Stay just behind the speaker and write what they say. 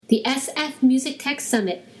the SF Music Tech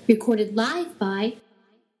Summit, recorded live by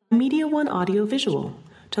Media One Audio Visual.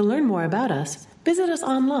 To learn more about us, visit us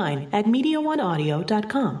online at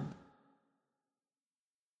MediaOneAudio.com.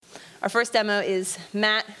 Our first demo is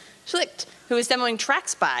Matt Schlicht, who is demoing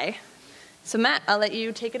TracksBuy. So Matt, I'll let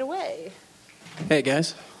you take it away. Hey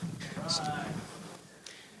guys.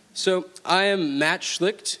 So I am Matt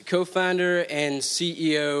Schlicht, co-founder and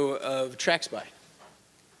CEO of TracksBuy.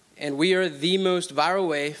 And we are the most viral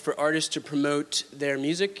way for artists to promote their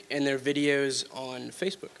music and their videos on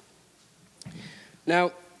Facebook.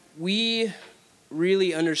 Now, we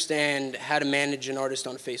really understand how to manage an artist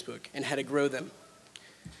on Facebook and how to grow them.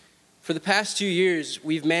 For the past 2 years,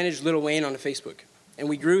 we've managed Lil Wayne on Facebook, and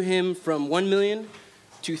we grew him from 1 million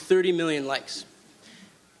to 30 million likes.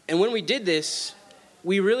 And when we did this,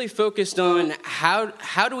 we really focused on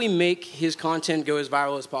how do we make his content go as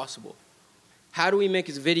viral as possible? How do we make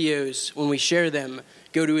his videos, when we share them,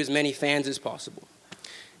 go to as many fans as possible?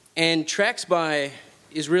 And TracksBuy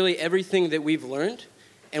is really everything that we've learned,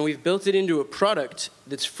 and we've built it into a product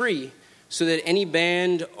that's free so that any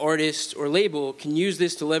band, artist, or label can use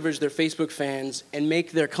this to leverage their Facebook fans and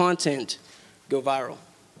make their content go viral.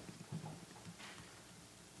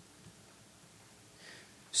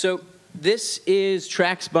 So this is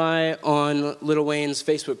TracksBuy on Lil Wayne's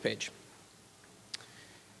Facebook page.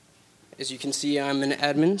 As you can see, I'm an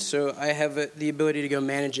admin, so I have the ability to go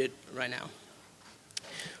manage it right now.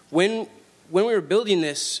 When we were building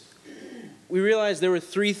this, we realized there were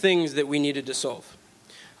 3 things that we needed to solve.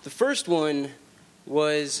 The first one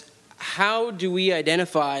was, how do we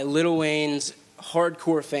identify Lil Wayne's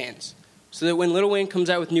hardcore fans? So that when Lil Wayne comes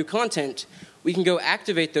out with new content, we can go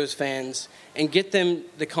activate those fans and get them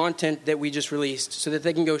the content that we just released so that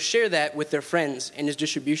they can go share that with their friends and his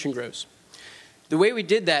distribution grows. The way we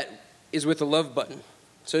did that is with a love button.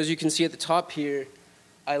 So as you can see at the top here,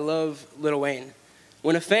 I love Lil Wayne.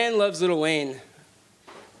 When a fan loves Lil Wayne,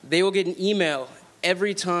 they will get an email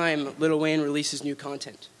every time Lil Wayne releases new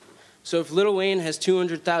content. So if Lil Wayne has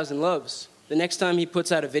 200,000 loves, the next time he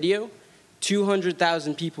puts out a video,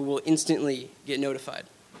 200,000 people will instantly get notified.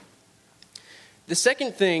 The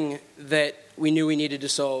second thing that we knew we needed to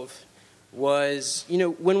solve was,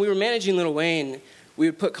 when we were managing Lil Wayne, we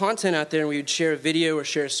would put content out there and we would share a video or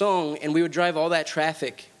share a song, and we would drive all that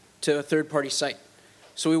traffic to a third-party site.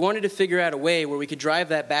 So we wanted to figure out a way where we could drive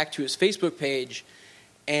that back to his Facebook page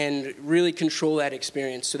and really control that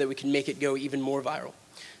experience so that we can make it go even more viral.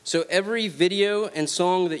 So every video and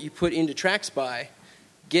song that you put into TracksBuy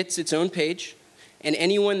gets its own page, and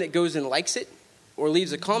anyone that goes and likes it or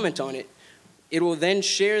leaves a comment on it, it will then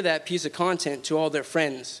share that piece of content to all their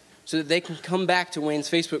friends so that they can come back to Wayne's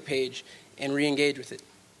Facebook page and re-engage with it.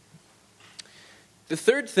 The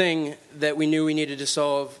third thing that we knew we needed to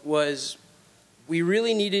solve was we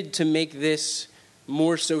really needed to make this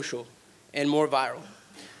more social and more viral.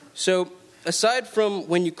 So aside from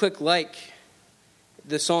when you click like,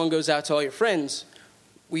 the song goes out to all your friends,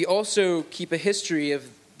 we also keep a history of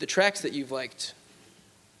the tracks that you've liked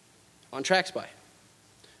on TracksBuy.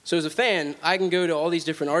 So as a fan, I can go to all these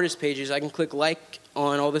different artist pages, I can click like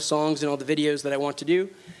on all the songs and all the videos that I want to do,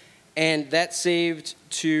 and that's saved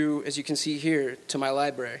to, as you can see here, to my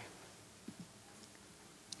library.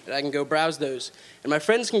 And I can go browse those. And my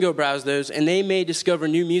friends can go browse those, and they may discover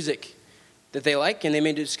new music that they like, and they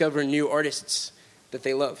may discover new artists that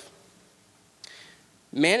they love.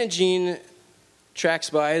 Managing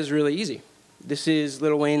TracksBuy is really easy. This is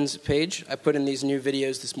Lil Wayne's page. I put in these new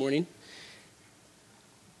videos this morning.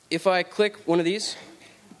 If I click one of these,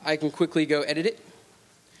 I can quickly go edit it.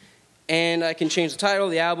 And I can change the title,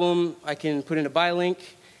 the album, I can put in a buy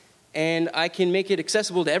link, and I can make it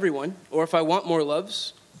accessible to everyone. Or if I want more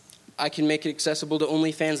loves, I can make it accessible to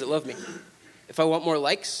only fans that love me. If I want more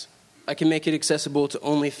likes, I can make it accessible to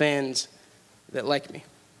only fans that like me.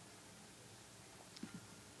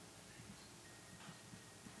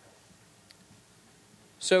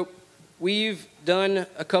 So we've done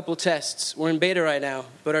a couple tests. We're in beta right now,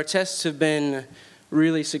 but our tests have been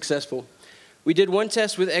really successful. We did one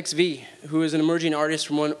test with XV, who is an emerging artist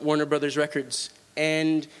from Warner Brothers Records,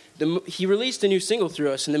 and he released a new single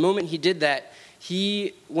through us, and the moment he did that,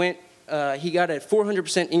 he got a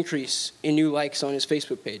 400% increase in new likes on his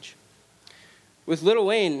Facebook page. With Lil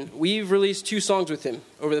Wayne, we've released 2 songs with him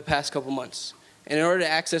over the past couple months, and in order to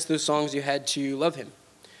access those songs, you had to love him.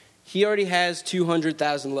 He already has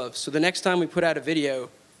 200,000 loves, so the next time we put out a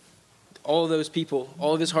video, all of those people,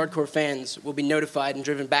 all of his hardcore fans, will be notified and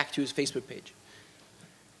driven back to his Facebook page.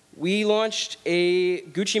 We launched a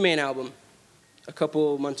Gucci Mane album a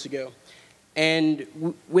couple months ago,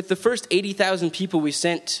 and with the first 80,000 people we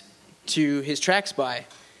sent to his TracksBuy,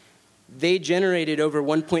 they generated over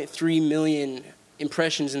 1.3 million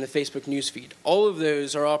impressions in the Facebook newsfeed. All of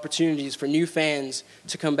those are opportunities for new fans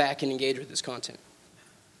to come back and engage with this content.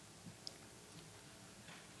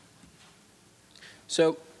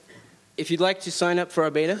 So, if you'd like to sign up for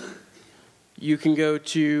our beta, you can go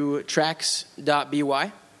to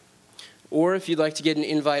tracks.by, or if you'd like to get an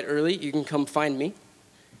invite early, you can come find me,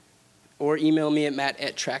 or email me at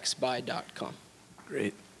matt@tracksby.com.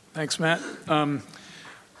 Great. Thanks, Matt. Oh,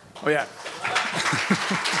 yeah.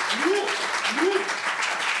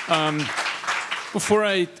 Before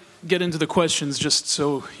I get into the questions, just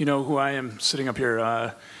so you know who I am sitting up here,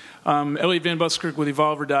 Elliot Van Buskirk with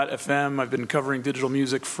Evolver.fm. I've been covering digital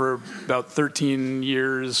music for about 13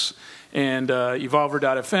 years, and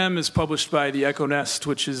Evolver.fm is published by the Echo Nest,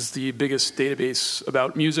 which is the biggest database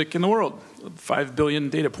about music in the world. 5 billion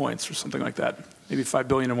data points or something like that, maybe 5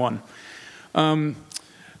 billion and one.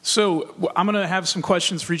 So I'm going to have some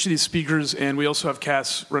questions for each of these speakers, and we also have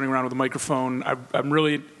Cass running around with a microphone. I'm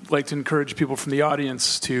really like to encourage people from the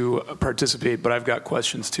audience to participate, but I've got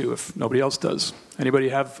questions too if nobody else does. Anybody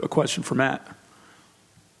have a question for Matt?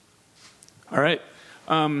 All right.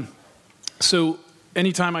 So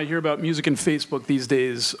anytime I hear about music and Facebook these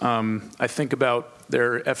days, I think about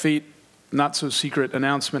their F8 not-so-secret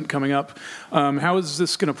announcement coming up. How is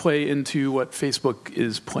this going to play into what Facebook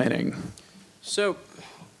is planning? So,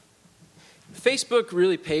 Facebook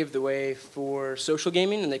really paved the way for social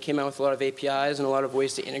gaming, and they came out with a lot of APIs and a lot of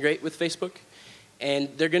ways to integrate with Facebook. And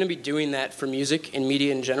they're going to be doing that for music and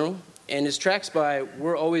media in general. And as TracksBy,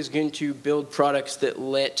 we're always going to build products that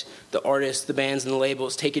let the artists, the bands, and the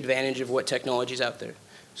labels take advantage of what technology is out there.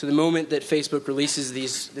 So the moment that Facebook releases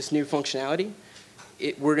this new functionality,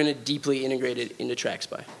 we're going to deeply integrate it into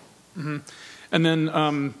TracksBy. Mm-hmm. And then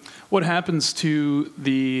what happens to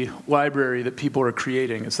the library that people are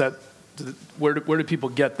creating? Is that where do people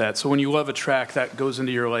get that? So when you love a track, that goes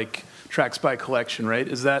into your TracksBy collection, right?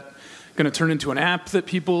 Is that going to turn into an app that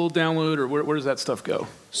people download, or where does that stuff go?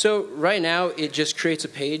 So right now, it just creates a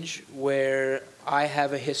page where I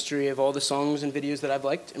have a history of all the songs and videos that I've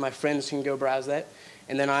liked, and my friends can go browse that.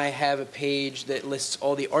 And then I have a page that lists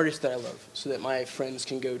all the artists that I love, so that my friends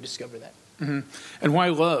can go discover that. Mm-hmm. And why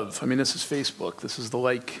love? I mean, this is Facebook. This is the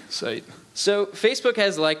like site. So Facebook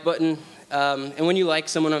has the like button. And when you like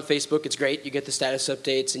someone on Facebook, it's great. You get the status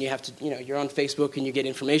updates, and you have to, you're on Facebook and you get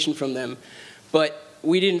information from them. But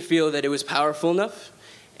we didn't feel that it was powerful enough.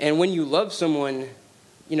 And when you love someone,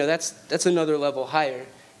 that's another level higher.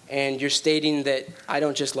 And you're stating that I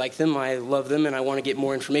don't just like them, I love them, and I want to get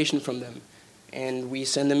more information from them. And we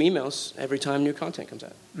send them emails every time new content comes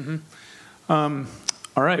out. Mm-hmm.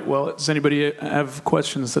 All right. Well, does anybody have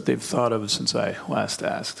questions that they've thought of since I last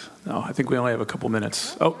asked? No, I think we only have a couple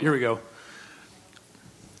minutes. Oh, here we go.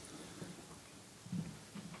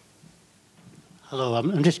 Hello.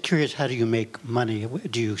 I'm just curious, how do you make money?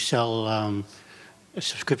 Do you sell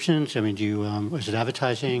subscriptions? I mean, is it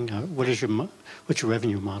advertising? What's your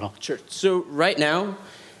revenue model? Sure. So right now,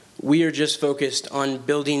 we are just focused on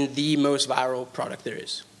building the most viral product there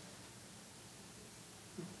is.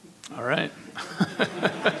 All right.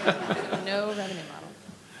 No revenue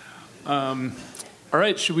model. All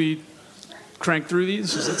right. Should we crank through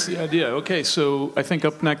these? That's the idea. Okay. So I think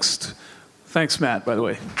up next. Thanks, Matt. By the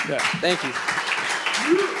way. Yeah. Thank you.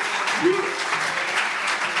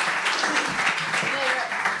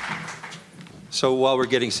 So while we're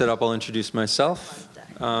getting set up, I'll introduce myself.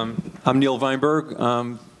 I'm Neil Weinberg,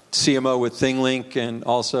 CMO with ThingLink and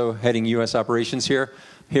also heading U.S. operations here.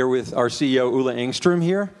 Here with our CEO, Ulla Engström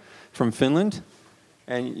here from Finland,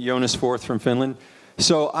 and Jonas Forth from Finland.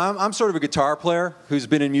 So I'm sort of a guitar player who's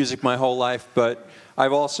been in music my whole life, but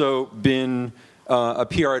I've also been a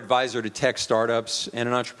PR advisor to tech startups and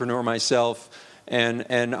an entrepreneur myself.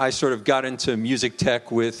 And I sort of got into music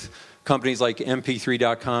tech with companies like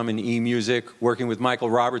MP3.com and eMusic, working with Michael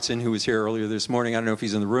Robertson, who was here earlier this morning. I don't know if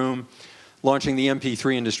he's in the room, launching the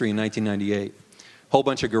MP3 industry in 1998. A whole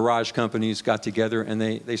bunch of garage companies got together, and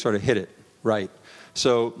they sort of hit it right.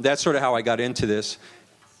 So that's sort of how I got into this.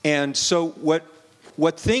 And so what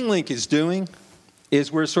ThingLink is doing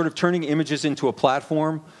is we're sort of turning images into a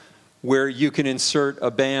platform where you can insert a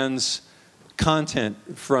band's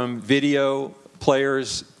content from video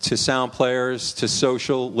players to sound players to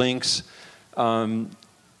social links,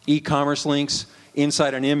 e-commerce links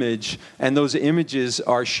inside an image, and those images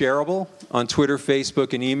are shareable on Twitter,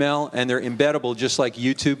 Facebook, and email, and they're embeddable just like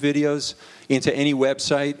YouTube videos into any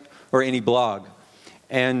website or any blog.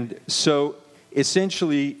 And so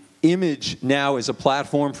essentially, image now is a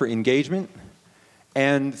platform for engagement,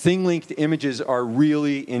 and ThingLinked images are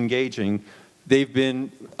really engaging. They've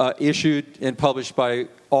been issued and published by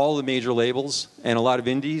all the major labels and a lot of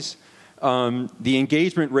indies. The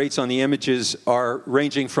engagement rates on the images are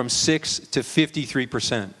ranging from 6 to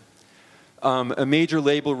 53%. A major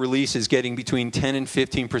label release is getting between 10 and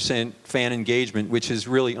 15% fan engagement, which is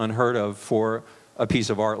really unheard of for a piece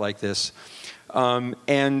of art like this.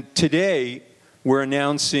 And today, we're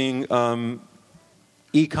announcing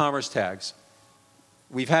e-commerce tags.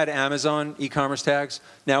 We've had Amazon e-commerce tags.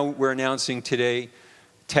 Now we're announcing today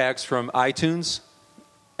tags from iTunes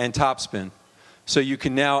and Topspin. So you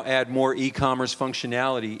can now add more e-commerce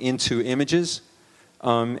functionality into images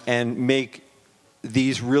and make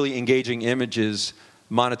these really engaging images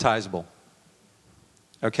monetizable.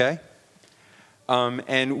 Okay?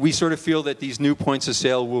 And we sort of feel that these new points of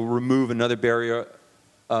sale will remove another barrier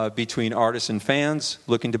between artists and fans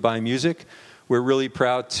looking to buy music. We're really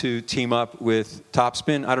proud to team up with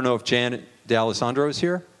Topspin. I don't know if Janet D'Alessandro is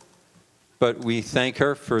here, but we thank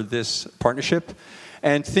her for this partnership.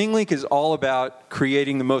 And ThingLink is all about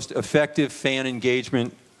creating the most effective fan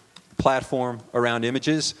engagement platform around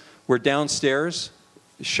images. We're downstairs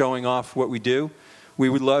showing off what we do. We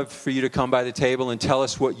would love for you to come by the table and tell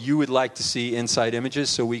us what you would like to see inside images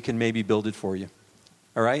so we can maybe build it for you.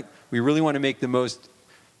 All right? We really want to make the most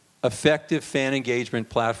effective fan engagement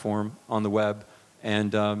platform on the web,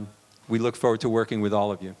 and we look forward to working with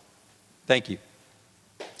all of you. Thank you.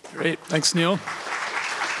 Great. Thanks, Neil.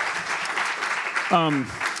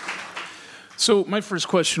 So my first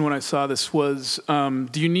question when I saw this was,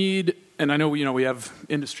 do you need, and I know we have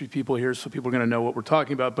industry people here, so people are going to know what we're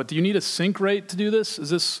talking about, but do you need a sync rate to do this?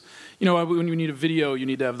 Is this, when you need a video, you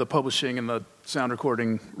need to have the publishing and the sound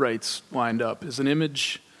recording rights lined up. Is an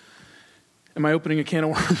image... Am I opening a can of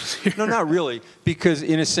worms here? No, not really, because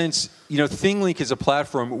in a sense, ThingLink is a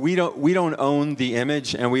platform. We don't own the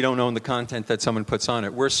image, and we don't own the content that someone puts on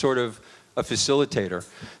it. We're sort of a facilitator.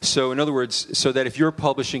 So in other words, so that if you're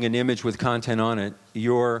publishing an image with content on it,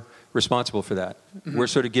 you're responsible for that. Mm-hmm. We're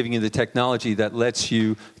sort of giving you the technology that lets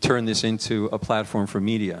you turn this into a platform for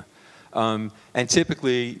media. And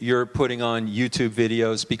typically, you're putting on YouTube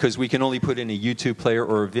videos, because we can only put in a YouTube player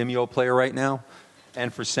or a Vimeo player right now.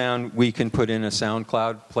 And for sound, we can put in a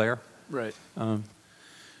SoundCloud player. Right.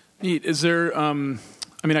 Neat. Is there,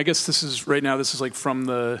 I guess this is like from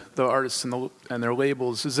the artists and their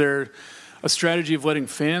labels. Is there a strategy of letting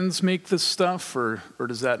fans make this stuff, or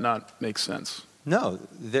does that not make sense? No,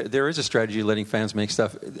 there is a strategy of letting fans make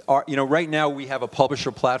stuff. Right now we have a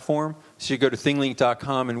publisher platform. So you go to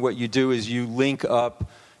thinglink.com, and what you do is you link up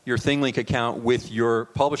your ThingLink account with your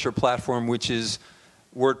publisher platform, which is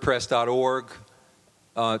WordPress.org,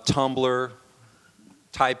 Tumblr,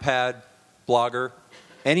 Typepad, Blogger.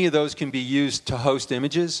 Any of those can be used to host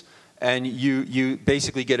images, and you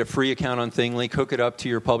basically get a free account on ThingLink, hook it up to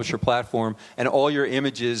your publisher platform, and all your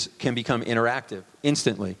images can become interactive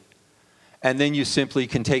instantly. And then you simply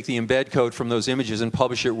can take the embed code from those images and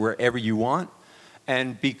publish it wherever you want.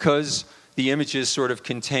 And because the images sort of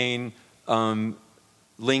contain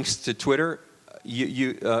links to Twitter,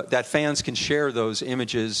 that fans can share those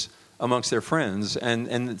images amongst their friends,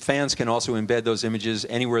 and fans can also embed those images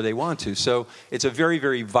anywhere they want to. So it's a very,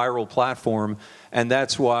 very viral platform, and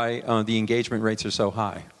that's why the engagement rates are so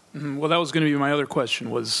high. Mm-hmm. Well, that was going to be my other question,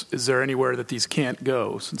 was is there anywhere that these can't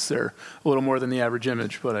go, since they're a little more than the average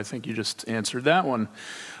image, but I think you just answered that one.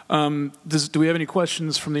 Do we have any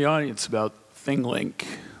questions from the audience about ThingLink?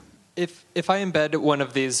 If I embed one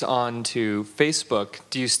of these onto Facebook,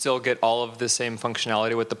 do you still get all of the same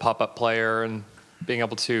functionality with the pop-up player and being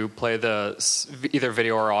able to play the either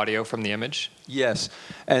video or audio from the image? Yes,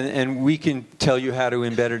 and we can tell you how to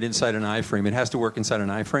embed it inside an iframe. It has to work inside an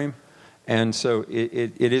iframe, and so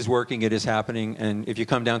it is working, it is happening, and if you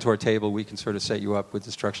come down to our table, we can sort of set you up with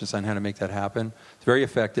instructions on how to make that happen. It's very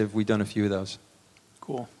effective. We've done a few of those.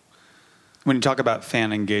 Cool. When you talk about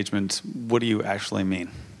fan engagement, what do you actually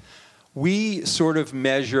mean? We sort of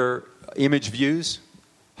measure image views,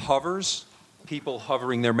 hovers, people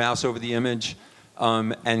hovering their mouse over the image,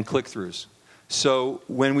 and click-throughs. So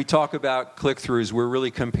when we talk about click-throughs, we're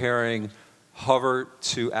really comparing hover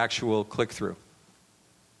to actual click-through.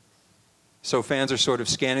 So fans are sort of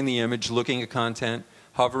scanning the image, looking at content,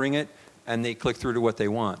 hovering it, and they click through to what they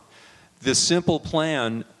want. The Simple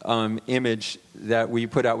Plan image that we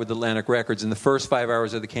put out with Atlantic Records, in the first 5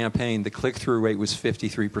 hours of the campaign, the click-through rate was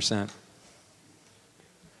 53%.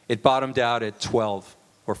 It bottomed out at 12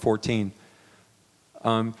 or 14.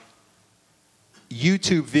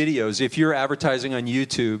 YouTube videos, if you're advertising on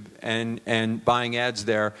YouTube and buying ads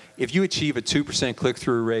there, if you achieve a 2%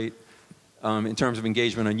 click-through rate, in terms of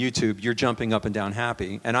engagement on YouTube, you're jumping up and down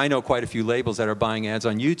happy. And I know quite a few labels that are buying ads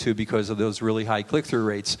on YouTube because of those really high click-through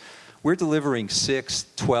rates. We're delivering 6,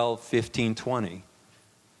 12, 15, 20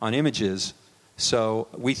 on images. So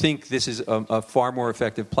we think this is a far more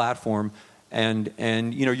effective platform. And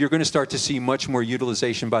you know, you're going to start to see much more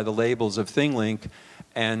utilization by the labels of ThingLink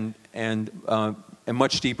and a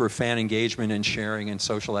much deeper fan engagement and sharing and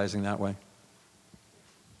socializing that way.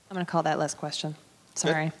 I'm going to call that last question.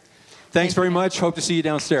 Sorry. Good. Thanks very much. Hope to see you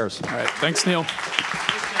downstairs. All right. Thanks, Neil.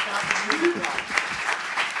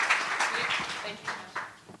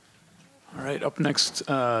 All right. Up next,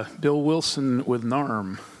 Bill Wilson with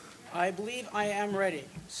NARM. I believe I am ready.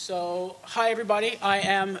 So, hi, everybody. I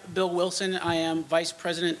am Bill Wilson. I am Vice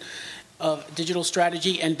President of Digital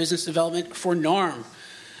Strategy and Business Development for NARM.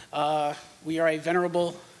 We are a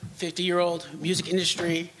venerable 50-year-old music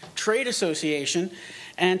industry trade association.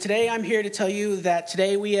 And today I'm here to tell you that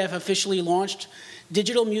today we have officially launched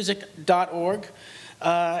digitalmusic.org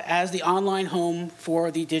as the online home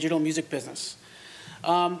for the digital music business.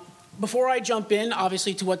 Before I jump in,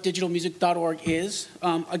 obviously, to what digitalmusic.org is,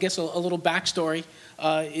 I guess a little backstory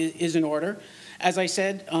is in order. As I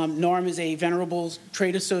said, NARM is a venerable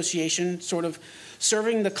trade association sort of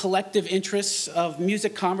serving the collective interests of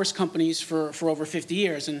music commerce companies for over 50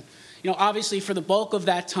 years. And, you know, obviously, for the bulk of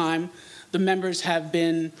that time, the members have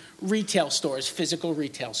been retail stores, physical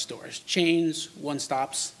retail stores, chains,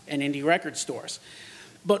 one-stops, and indie record stores.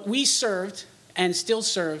 But we served and still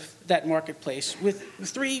serve that marketplace with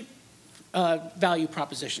three value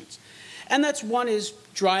propositions. And that's one is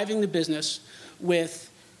driving the business with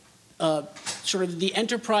sort of the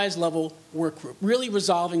enterprise level work group, really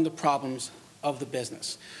resolving the problems of the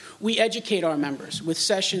business. We educate our members with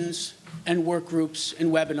sessions and work groups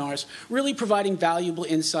and webinars, really providing valuable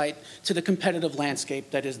insight to the competitive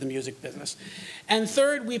landscape that is the music business. And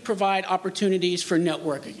third, we provide opportunities for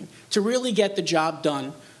networking to really get the job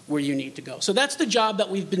done where you need to go. So that's the job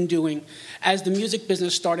that we've been doing as the music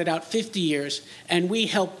business started out 50 years, and we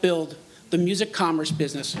helped build the music commerce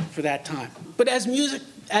business for that time. But as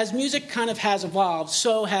music kind of has evolved,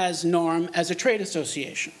 so has NARM as a trade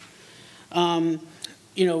association.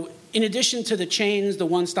 You know, in addition to the chains, the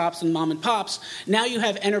one-stops, and mom and pops, now you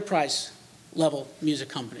have enterprise-level music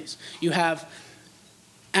companies. You have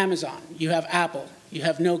Amazon, you have Apple, you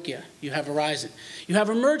have Nokia, you have Verizon. You have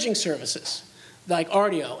emerging services like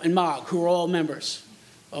Rdio and Mog, who are all members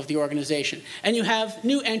of the organization. And you have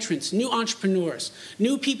new entrants, new entrepreneurs,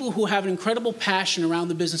 new people who have an incredible passion around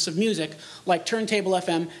the business of music, like Turntable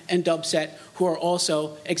FM and Dubset, who are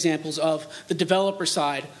also examples of the developer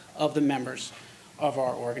side of the members of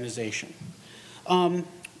our organization.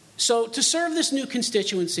 So to serve this new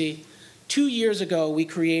constituency, 2 years ago, we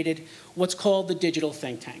created what's called the Digital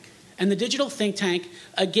Think Tank. And the Digital Think Tank,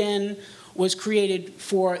 again, was created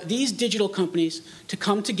for these digital companies to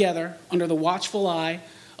come together under the watchful eye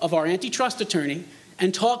of our antitrust attorney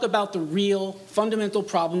and talk about the real fundamental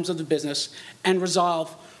problems of the business and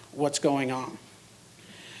resolve what's going on.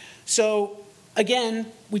 So, again,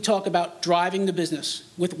 we talk about driving the business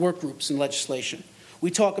with work groups and legislation. We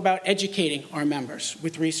talk about educating our members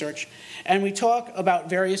with research, and we talk about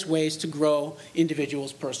various ways to grow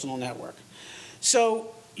individuals' personal network. So,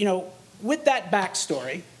 you know, with that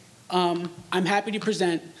backstory, I'm happy to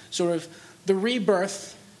present sort of the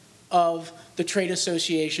rebirth of the Trade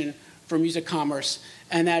Association for Music Commerce,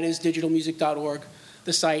 and that is digitalmusic.org.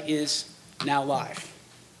 The site is now live.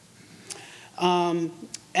 And,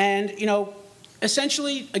 you know,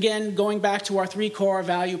 essentially, again, going back to our three core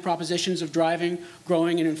value propositions of driving,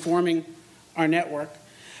 growing, and informing our network,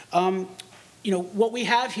 you know, what we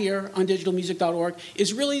have here on digitalmusic.org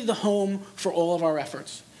is really the home for all of our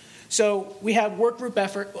efforts. So we have work group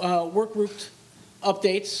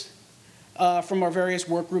updates from our various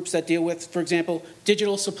work groups that deal with, for example,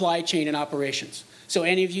 digital supply chain and operations. So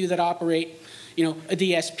any of you that operate, you know, a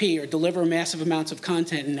DSP or deliver massive amounts of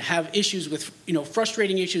content and have issues with, you know,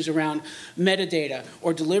 frustrating issues around metadata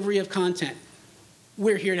or delivery of content,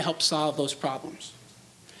 we're here to help solve those problems.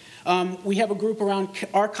 We have a group around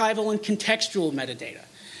archival and contextual metadata.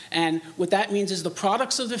 And what that means is the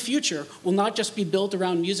products of the future will not just be built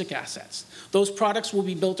around music assets. Those products will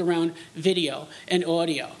be built around video and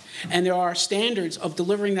audio. And there are standards of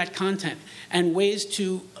delivering that content and ways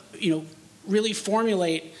to, you know, really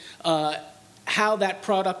formulate how that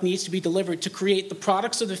product needs to be delivered to create the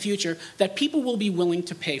products of the future that people will be willing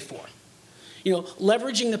to pay for. You know,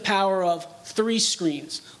 leveraging the power of 3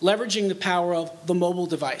 screens, leveraging the power of the mobile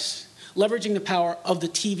device, leveraging the power of the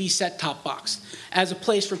TV set-top box as a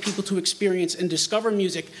place for people to experience and discover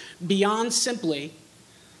music beyond simply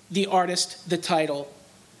the artist, the title,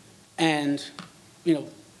 and,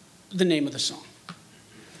 the name of the song.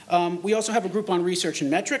 We also have a group on research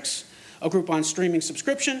and metrics, a group on streaming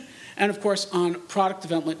subscription, and of course on product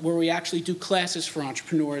development, where we actually do classes for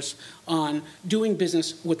entrepreneurs on doing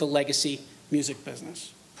business with the legacy music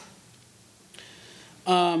business.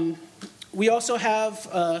 We also have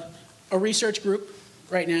a research group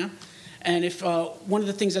right now, and if one of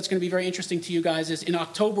the things that's going to be very interesting to you guys is in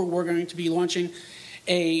October we're going to be launching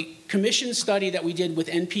a commission study that we did with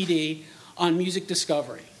NPD on music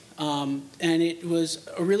discovery. And it was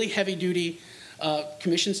a really heavy-duty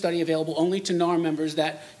commission study available only to NARM members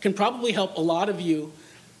that can probably help a lot of you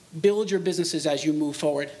build your businesses as you move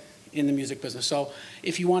forward in the music business. So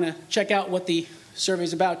if you want to check out what the survey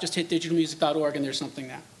is about, just hit digitalmusic.org and there's something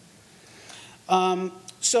there.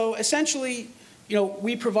 So essentially,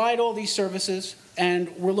 we provide all these services and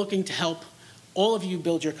we're looking to help all of you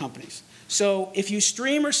build your companies. So if you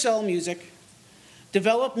stream or sell music,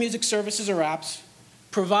 develop music services or apps,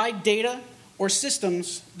 provide data or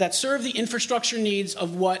systems that serve the infrastructure needs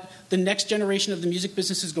of what the next generation of the music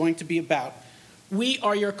business is going to be about, we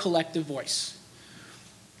are your collective voice.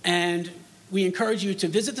 And we encourage you to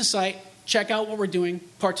visit the site, check out what we're doing,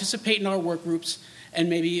 participate in our work groups, and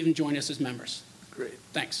maybe even join us as members. Great.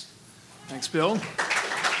 Thanks. Thanks, Bill.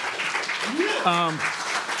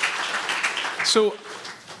 So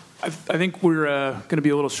I think we're going to be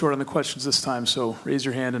a little short on the questions this time, so raise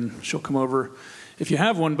your hand and she'll come over if you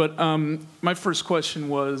have one. But my first question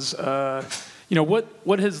was,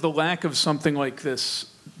 what has the lack of something like this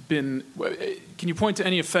been? Can you point to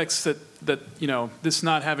any effects that this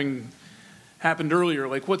not having happened earlier?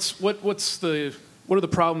 Like, what are the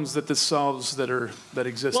problems that this solves that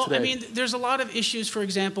exist today? Well, I mean, there's a lot of issues. For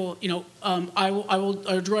example, I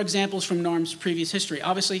will draw examples from NARM's previous history.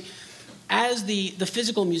 Obviously, as the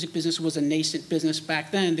physical music business was a nascent business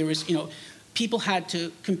back then, there was, people had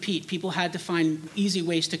to compete. People had to find easy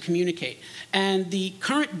ways to communicate. And the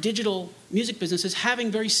current digital music business is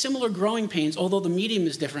having very similar growing pains, although the medium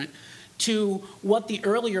is different, to what the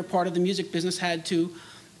earlier part of the music business had to,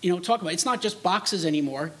 talk about. It's not just boxes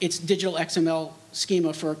anymore. It's digital XML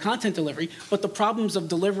schema for content delivery, but the problems of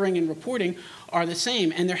delivering and reporting are the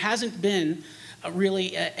same. And there hasn't been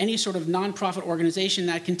really any sort of nonprofit organization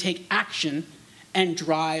that can take action and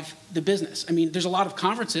drive the business. I mean, there's a lot of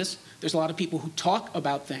conferences, there's a lot of people who talk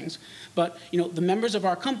about things, but the members of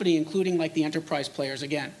our company, including like the enterprise players,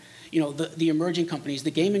 again, the emerging companies, the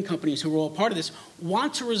gaming companies who are all part of this,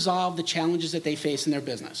 want to resolve the challenges that they face in their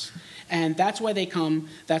business. And that's why they come,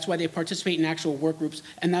 that's why they participate in actual work groups,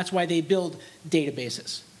 and that's why they build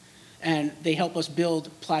databases. And they help us build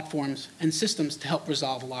platforms and systems to help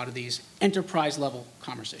resolve a lot of these enterprise-level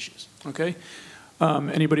commerce issues. Okay.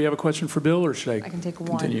 Anybody have a question for Bill, or should I can take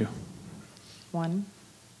continue? One?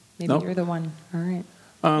 Maybe Nope. You're the one. All right.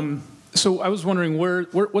 So I was wondering,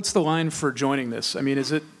 what's the line for joining this? I mean,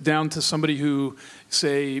 is it down to somebody who,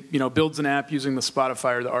 say, builds an app using the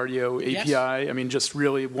Spotify or the RDO API? Yes. I mean, just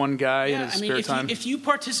really one guy in his spare time? If you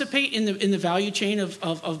participate in the value chain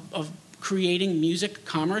of creating music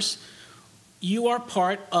commerce, you are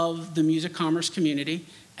part of the music commerce community,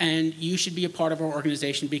 and you should be a part of our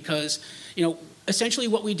organization because, essentially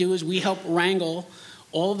what we do is we help wrangle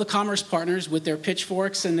all of the commerce partners with their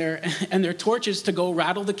pitchforks and their torches to go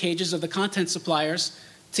rattle the cages of the content suppliers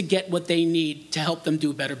to get what they need to help them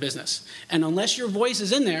do better business. And unless your voice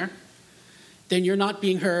is in there, then you're not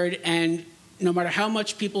being heard, and no matter how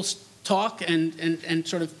much people talk and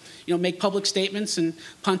sort of make public statements and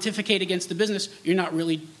pontificate against the business, you're not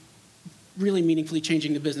really meaningfully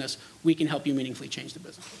changing the business. We can help you meaningfully change the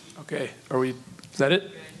business. Okay. Is that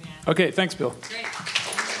it? Okay, thanks, Bill. Great.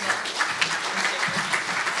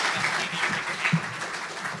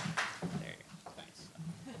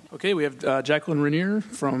 Okay, we have Jacqueline Rainier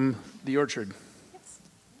from The Orchard. Yes.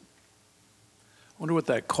 I wonder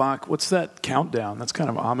what's that countdown? That's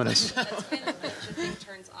kind of ominous. That's when the thing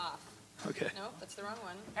turns off. Okay. No, that's the wrong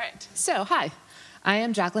one. All right. So, hi. I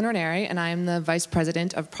am Jacqueline Ranieri, and I am the Vice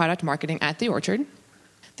President of Product Marketing at The Orchard.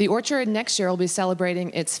 The Orchard next year will be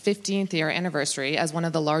celebrating its 15th year anniversary as one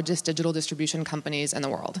of the largest digital distribution companies in the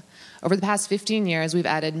world. Over the past 15 years, we've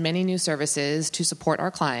added many new services to support our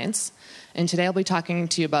clients. And today I'll be talking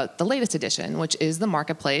to you about the latest edition, which is the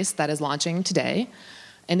Marketplace that is launching today.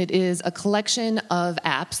 And it is a collection of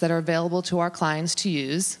apps that are available to our clients to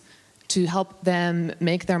use to help them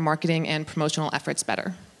make their marketing and promotional efforts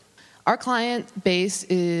better. Our client base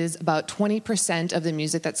is about 20% of the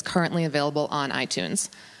music that's currently available on iTunes.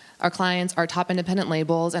 Our clients are top independent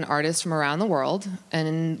labels and artists from around the world,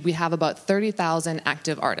 and we have about 30,000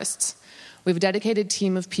 active artists. We have a dedicated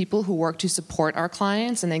team of people who work to support our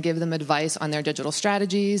clients, and they give them advice on their digital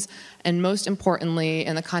strategies. And most importantly,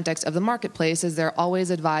 in the context of the marketplace, is they're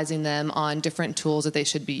always advising them on different tools that they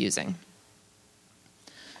should be using.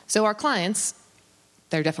 So our clients,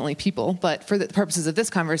 they're definitely people, but for the purposes of this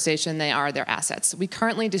conversation, they are their assets. We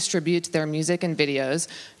currently distribute their music and videos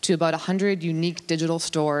to about 100 unique digital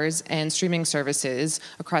stores and streaming services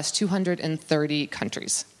across 230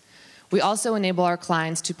 countries. We also enable our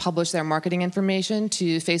clients to publish their marketing information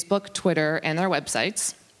to Facebook, Twitter, and their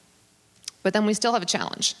websites. But then we still have a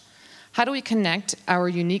challenge. How do we connect our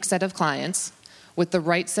unique set of clients with the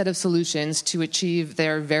right set of solutions to achieve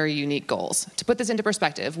their very unique goals? To put this into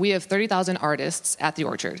perspective, we have 30,000 artists at The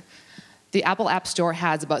Orchard. The Apple App Store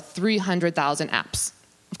has about 300,000 apps.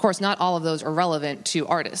 Of course, not all of those are relevant to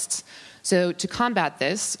artists. So to combat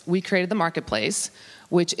this, we created the Marketplace,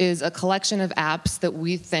 which is a collection of apps that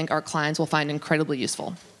we think our clients will find incredibly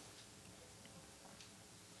useful.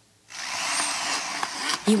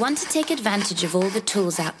 You want to take advantage of all the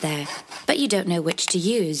tools out there, but you don't know which to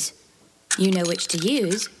use. You know which to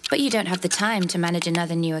use, but you don't have the time to manage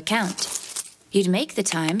another new account. You'd make the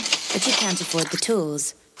time, but you can't afford the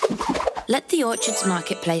tools. Let The Orchard's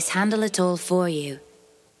Marketplace handle it all for you.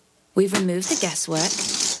 We've removed the guesswork,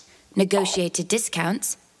 negotiated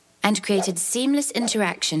discounts, and created seamless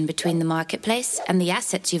interaction between the Marketplace and the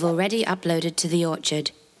assets you've already uploaded to The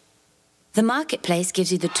Orchard. The Marketplace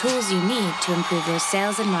gives you the tools you need to improve your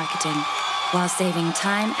sales and marketing while saving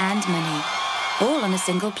time and money, all on a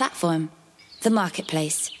single platform. The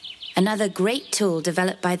Marketplace, another great tool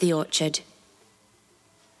developed by The Orchard.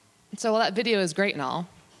 So while that video is great and all,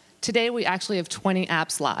 today we actually have 20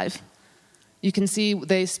 apps live. You can see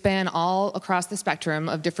they span all across the spectrum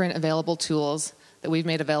of different available tools that we've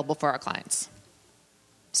made available for our clients.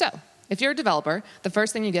 So, if you're a developer, the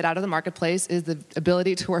first thing you get out of the Marketplace is the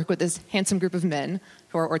ability to work with this handsome group of men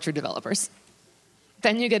who are Orchard developers.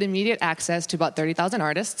 Then you get immediate access to about 30,000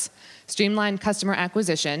 artists, streamlined customer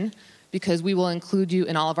acquisition, because we will include you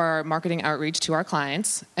in all of our marketing outreach to our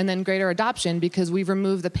clients, and then greater adoption because we've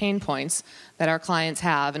removed the pain points that our clients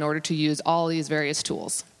have in order to use all these various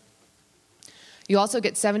tools. You also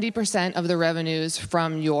get 70% of the revenues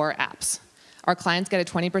from your apps. Our clients get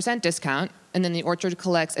a 20% discount, and then The Orchard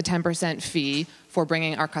collects a 10% fee for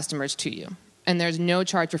bringing our customers to you. And there's no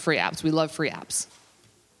charge for free apps. We love free apps.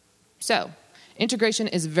 So, integration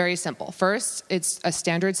is very simple. First, it's a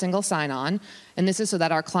standard single sign-on, and this is so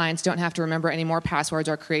that our clients don't have to remember any more passwords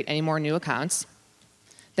or create any more new accounts.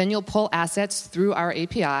 Then you'll pull assets through our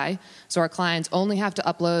API, so our clients only have to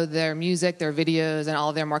upload their music, their videos, and all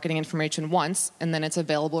of their marketing information once, and then it's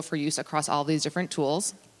available for use across all these different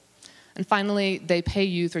tools. And finally, they pay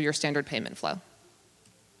you through your standard payment flow.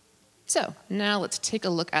 So now let's take a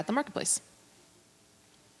look at the Marketplace.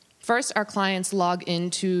 First, our clients log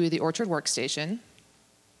into the Orchard Workstation.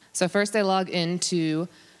 So first they log into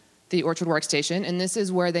the Orchard Workstation, and this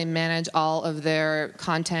is where they manage all of their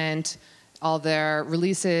content, all their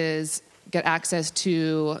releases, get access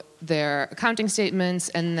to their accounting statements,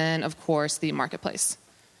 and then, of course, the Marketplace.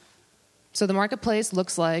 So the Marketplace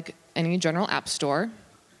looks like any general app store.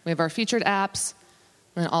 We have our featured apps,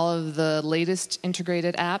 and all of the latest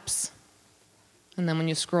integrated apps. And then when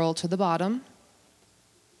you scroll to the bottom,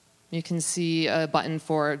 you can see a button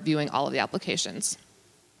for viewing all of the applications.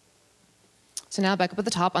 So now back up at the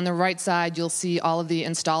top, on the right side, you'll see all of the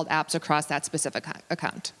installed apps across that specific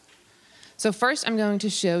account. So first, I'm going to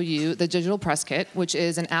show you the Digital Press Kit, which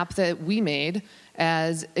is an app that we made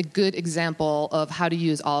as a good example of how to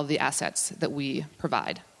use all of the assets that we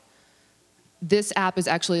provide. This app is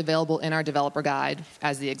actually available in our developer guide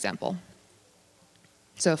as the example.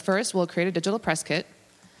 So first, we'll create a digital press kit,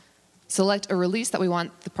 select a release that we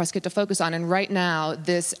want the press kit to focus on, and right now,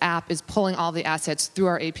 this app is pulling all the assets through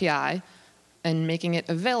our API and making it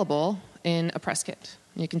available in a press kit.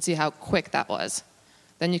 You can see how quick that was.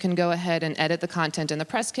 Then you can go ahead and edit the content in the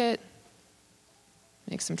press kit,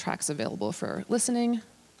 make some tracks available for listening,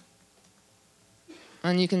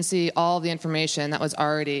 and you can see all the information that was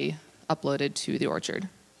already uploaded to the Orchard.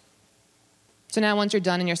 So now once you're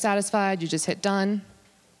done and you're satisfied, you just hit done,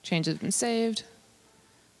 changes have been saved,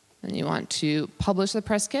 and you want to publish the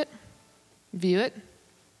press kit, view it,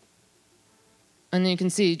 and then you can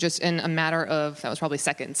see just in a matter of, that was probably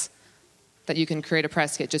seconds, that you can create a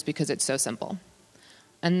press kit just because it's so simple.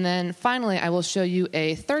 And then finally, I will show you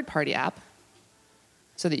a third-party app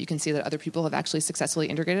so that you can see that other people have actually successfully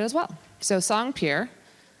integrated as well. So Songpeer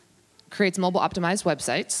creates mobile-optimized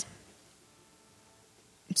websites.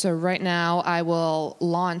 So right now, I will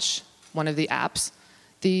launch one of the apps.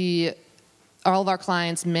 The all of our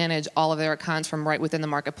clients manage all of their accounts from right within the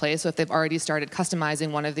marketplace. So if they've already started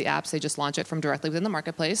customizing one of the apps, they just launch it from directly within the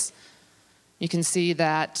marketplace. You can see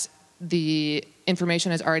that the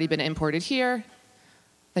information has already been imported here.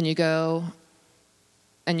 Then you go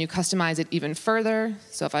and you customize it even further.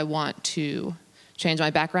 So if I want to change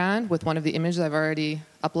my background with one of the images I've already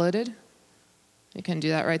uploaded, you can do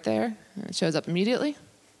that right there. It shows up immediately.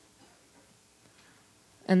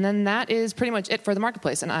 And then that is pretty much it for the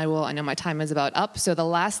marketplace. And I know my time is about up. So the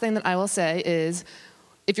last thing that I will say is,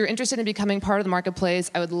 if you're interested in becoming part of the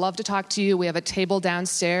marketplace, I would love to talk to you. We have a table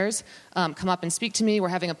downstairs. Come up and speak to me. We're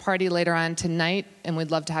having a party later on tonight, and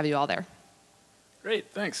we'd love to have you all there.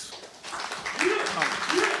 Great, thanks.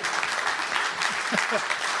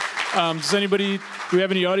 Do we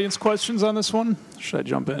have any audience questions on this one? Should I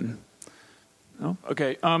jump in? No?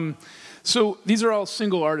 Okay. So these are all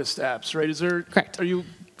single artist apps, right? Correct. Are you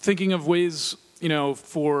thinking of ways,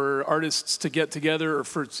 for artists to get together, or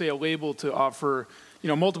for, say, a label to offer,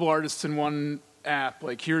 multiple artists in one app?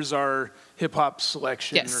 Like, here's our hip-hop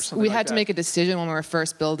selection or something like that. Yes, we had to make a decision when we were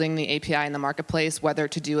first building the API in the marketplace whether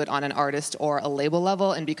to do it on an artist or a label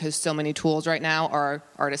level. And because so many tools right now are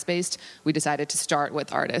artist-based, we decided to start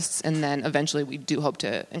with artists. And then eventually we do hope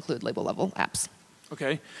to include label-level apps.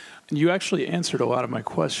 Okay. You actually answered a lot of my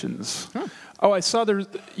questions. Huh. Oh, I saw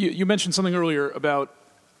you mentioned something earlier about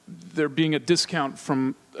there being a discount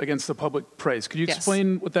against the public price. Could you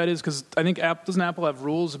explain what that is? Because I think doesn't Apple have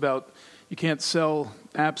rules about you can't sell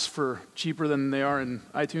apps for cheaper than they are in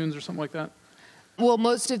iTunes or something like that? Well,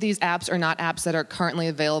 most of these apps are not apps that are currently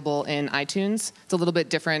available in iTunes. It's a little bit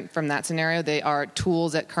different from that scenario. They are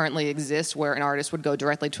tools that currently exist where an artist would go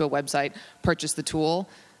directly to a website, purchase the tool,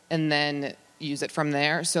 and then use it from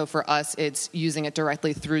there. So for us, it's using it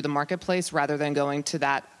directly through the marketplace rather than going to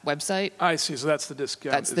that website. I see. So that's the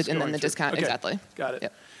discount. And then the discount, okay. Exactly. Got it.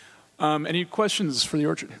 Yep. Any questions for the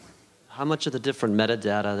Orchard? How much of the different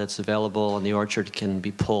metadata that's available in the Orchard can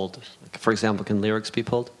be pulled? Like, for example, can lyrics be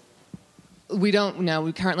pulled? We don't know.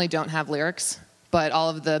 We currently don't have lyrics, but all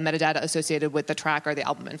of the metadata associated with the track or the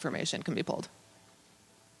album information can be pulled.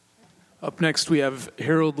 Up next, we have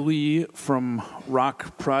Harold Lee from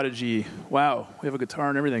Rock Prodigy. Wow, we have a guitar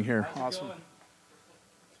and everything here. Awesome.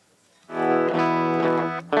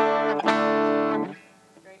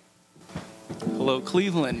 Hello,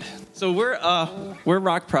 Cleveland. So we're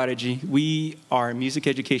Rock Prodigy. We are music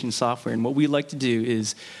education software, and what we like to do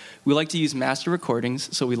is we like to use master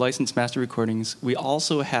recordings, so we license master recordings. We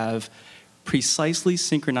also have precisely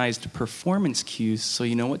synchronized performance cues, so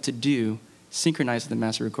you know what to do, synchronize the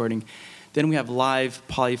master recording. Then we have live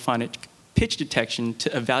polyphonic pitch detection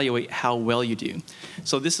to evaluate how well you do.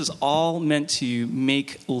 So this is all meant to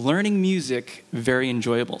make learning music very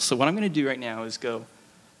enjoyable. So what I'm going to do right now is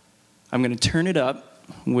I'm going to turn it up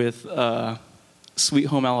with Sweet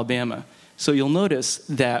Home Alabama. So you'll notice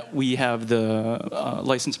that we have the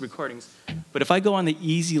licensed recordings. But if I go on the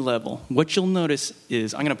easy level, what you'll notice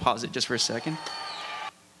is, I'm going to pause it just for a second.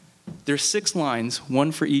 There's 6 lines,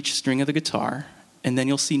 one for each string of the guitar, and then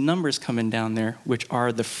you'll see numbers coming down there, which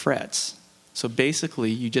are the frets. So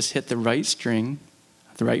basically, you just hit the right string,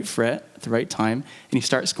 the right fret, at the right time, and you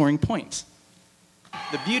start scoring points.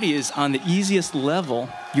 The beauty is, on the easiest level,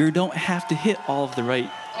 you don't have to hit all of the right.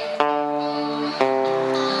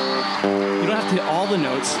 You don't have to hit all the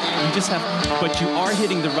notes. But you are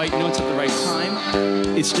hitting the right notes at the right time.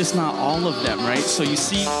 It's just not all of them, right? So you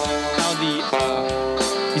see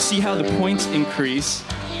how the points increase,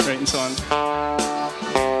 right, and so on.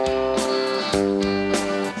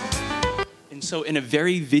 And so in a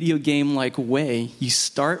very video game-like way, you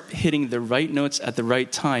start hitting the right notes at the right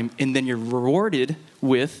time, and then you're rewarded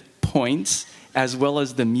with points as well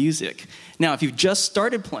as the music. Now, if you've just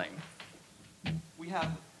started playing, we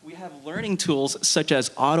have learning tools such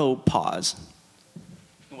as auto pause.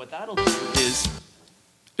 And what that'll do is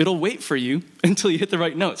it'll wait for you until you hit the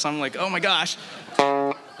right notes. I'm like, oh my gosh.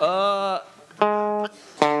 There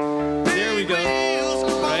we go.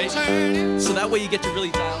 Right? So that way you get to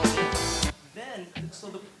really dial it in.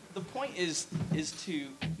 So the point is to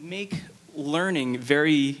make learning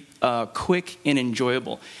very quick and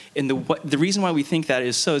enjoyable. And the reason why we think that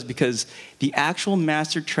is so is because the actual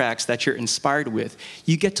master tracks that you're inspired with,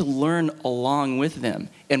 you get to learn along with them.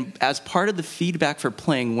 And as part of the feedback for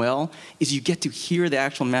playing well is you get to hear the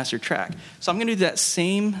actual master track. So I'm going to do that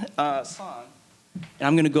same song, and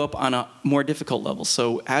I'm going to go up on a more difficult level.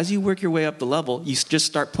 So as you work your way up the level, you just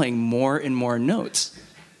start playing more and more notes.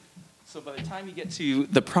 So by the time you get to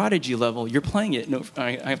the Prodigy level, you're playing it. No,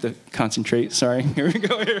 I have to concentrate. Sorry. Here we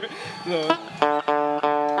go. Here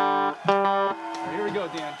we go,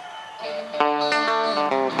 Dan.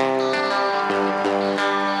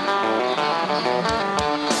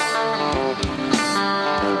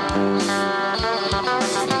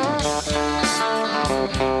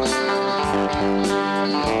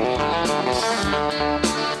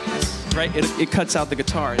 right? It cuts out the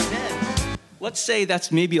guitar. And then, let's say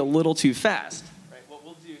that's maybe a little too fast. Right? What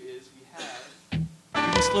we'll do is we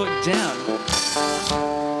can slow it down.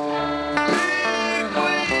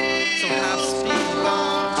 So half speed.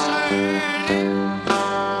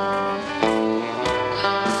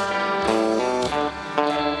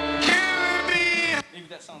 Maybe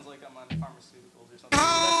that sounds like I'm on pharmaceuticals or something.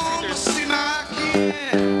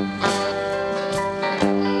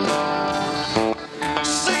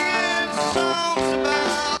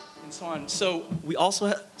 And so on. So we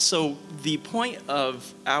also so the point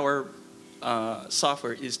of our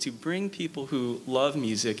software is to bring people who love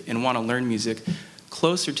music and want to learn music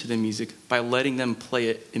closer to the music by letting them play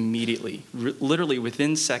it immediately, literally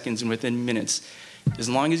within seconds and within minutes. As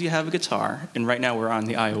long as you have a guitar, and right now we're on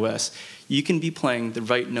the iOS, you can be playing the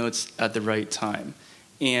right notes at the right time.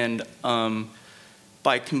 And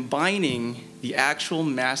by combining the actual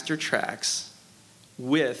master tracks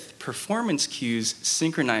with performance cues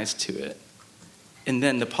synchronized to it, and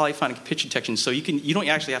then the polyphonic pitch detection, so you don't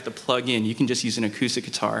actually have to plug in, you can just use an acoustic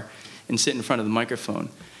guitar and sit in front of the microphone.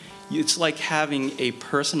 It's like having a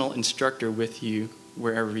personal instructor with you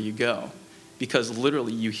wherever you go, because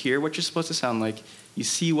literally you hear what you're supposed to sound like, you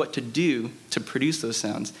see what to do to produce those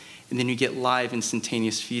sounds, and then you get live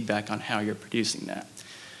instantaneous feedback on how you're producing that.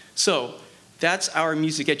 So that's our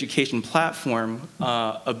music education platform.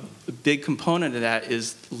 A big component of that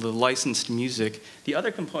is the licensed music. The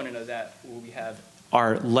other component of that we have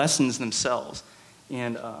are lessons themselves.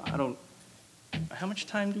 And how much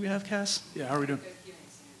time do we have, Cass? Yeah, how are we doing?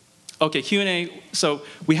 Okay, Q&A. So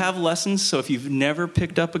we have lessons. So if you've never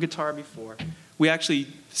picked up a guitar before, we actually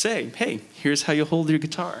say, hey, here's how you hold your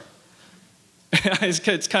guitar.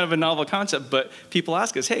 It's kind of a novel concept, but people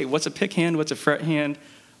ask us, hey, what's a pick hand? What's a fret hand?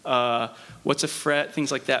 What's a fret?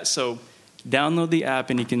 Things like that. So download the app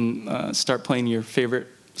and you can start playing your favorite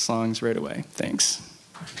songs right away. Thanks.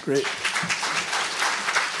 Great.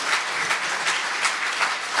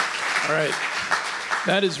 All right.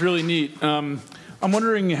 That is really neat. I'm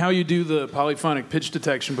wondering how you do the polyphonic pitch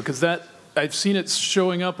detection, because I've seen it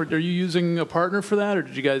showing up. Are you using a partner for that, or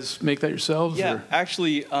did you guys make that yourselves? Yeah, or?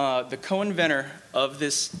 actually, the co-inventor of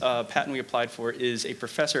this patent we applied for is a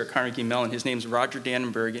professor at Carnegie Mellon. His name's Roger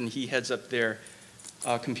Dannenberg, and he heads up their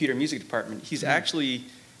computer music department. He's actually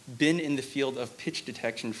been in the field of pitch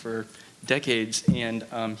detection for decades, and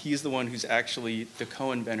he's the one who's actually the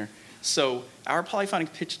co-inventor. So our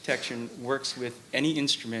polyphonic pitch detection works with any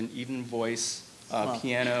instrument, even voice,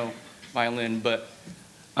 piano, violin, but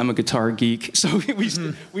I'm a guitar geek, so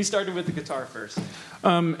we started with the guitar first.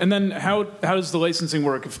 And then how does the licensing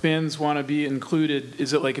work? If bands want to be included,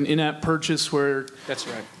 is it like an in-app purchase where... That's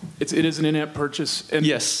right. It is an in-app purchase? And,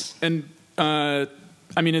 yes. And,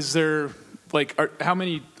 is there, how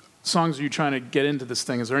many songs are you trying to get into this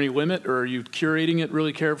thing? Is there any limit, or are you curating it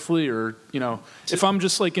really carefully? Or, if I'm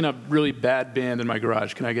just in a really bad band in my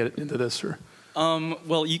garage, can I get into this? Or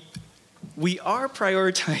we are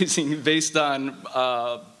prioritizing based on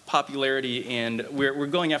popularity, and we're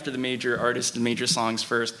going after the major artists and major songs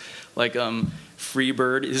first. Like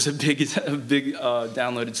Freebird is a big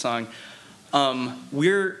downloaded song.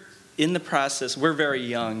 We're in the process. We're very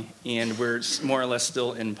young, and we're more or less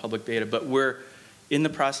still in public beta, but we're in the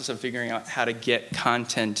process of figuring out how to get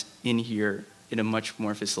content in here in a much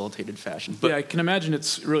more facilitated fashion. But, yeah, I can imagine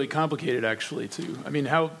it's really complicated, actually, too. I mean,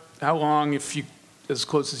 how long, if you, as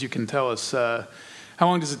close as you can tell us, how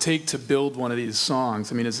long does it take to build one of these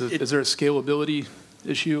songs? I mean, is there a scalability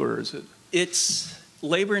issue, or is it? It's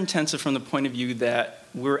labor intensive from the point of view that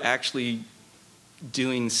we're actually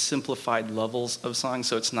doing simplified levels of songs,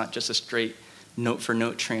 so it's not just a straight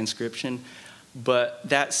note-for-note transcription. But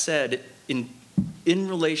that said, in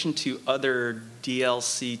relation to other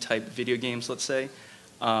DLC-type video games, let's say,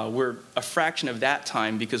 we're a fraction of that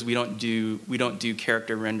time because we don't do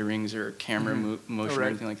character renderings or camera motion or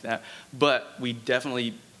anything like that. But we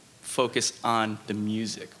definitely focus on the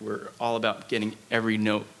music. We're all about getting every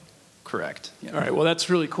note correct. Yeah. All right. Well, that's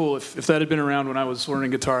really cool. If that had been around when I was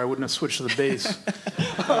learning guitar, I wouldn't have switched to the bass.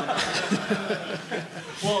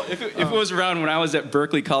 Well, if it was around when I was at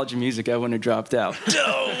Berklee College of Music, I wouldn't have dropped out.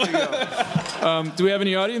 Do we have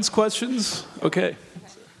any audience questions? Okay.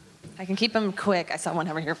 I can keep them quick. I saw one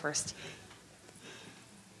over here first.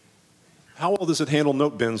 How well does it handle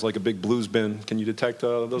note bends like a big blues bend? Can you detect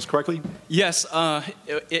those correctly? Yes,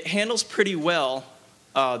 it handles pretty well.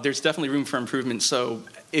 There's definitely room for improvement. So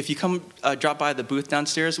if you come drop by the booth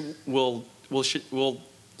downstairs, we'll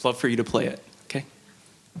love for you to play it. Okay.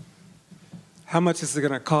 How much is it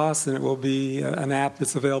going to cost? And it will be an app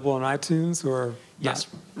that's available on iTunes, or? Yes.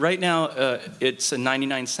 Right now, it's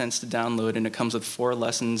 99 cents to download, and it comes with 4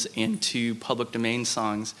 lessons and 2 public domain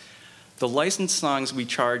songs. The licensed songs we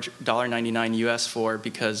charge $1.99 US for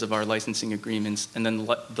because of our licensing agreements, and then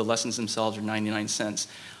the lessons themselves are 99 cents.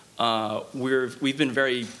 We've been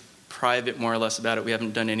very private, more or less, about it. We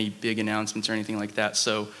haven't done any big announcements or anything like that.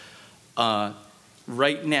 So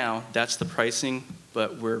right now, that's the pricing,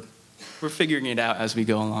 but we're figuring it out as we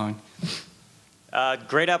go along.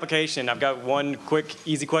 Great application. I've got one quick,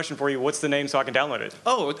 easy question for you. What's the name so I can download it?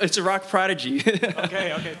 Oh, it's a Rock Prodigy.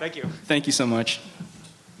 Okay, thank you. Thank you so much.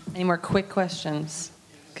 Any more quick questions?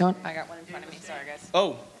 I got one in front of me. Sorry, guys.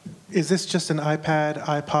 Oh. Is this just an iPad,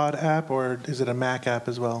 iPod app, or is it a Mac app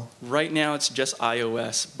as well? Right now, it's just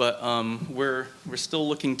iOS, but we're still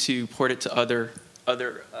looking to port it to other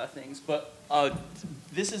things. But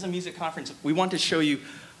this is a music conference. We want to show you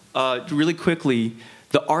really quickly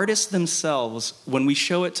the artists themselves. When we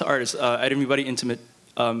show it to artists, everybody intimate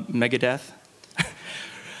Megadeth.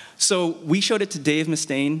 So we showed it to Dave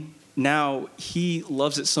Mustaine. Now he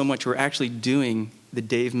loves it so much, we're actually doing the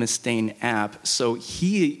Dave Mustaine app. So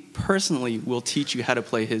he personally will teach you how to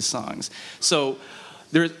play his songs. So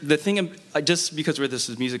the thing, just because this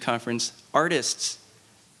is a music conference, artists,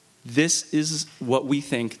 this is what we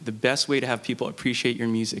think the best way to have people appreciate your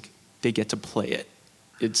music. They get to play it.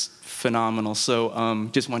 It's phenomenal. So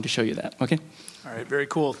just wanted to show you that. Okay? All right, very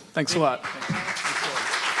cool. Thanks a lot.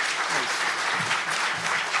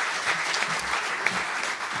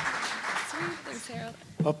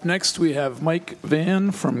 Up next, we have Mike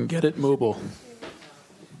Van from Get It Mobile.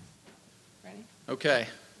 Okay,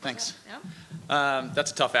 thanks.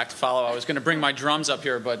 That's a tough act to follow. I was going to bring my drums up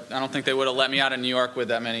here, but I don't think they would have let me out of New York with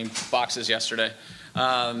that many boxes yesterday.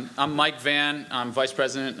 I'm Mike Van. I'm Vice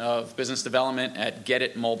President of Business Development at Get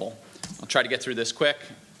It Mobile. I'll try to get through this quick,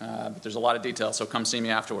 but there's a lot of detail, so come see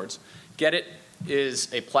me afterwards. Get It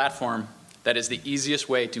is a platform that is the easiest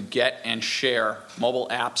way to get and share mobile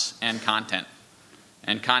apps and content.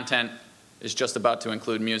 And content is just about to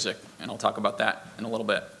include music, and I'll talk about that in a little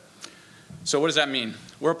bit. So what does that mean?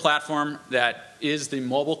 We're a platform that is the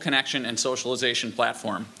mobile connection and socialization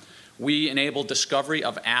platform. We enable discovery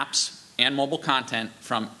of apps and mobile content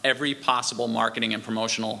from every possible marketing and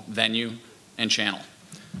promotional venue and channel.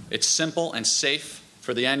 It's simple and safe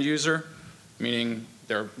for the end user, meaning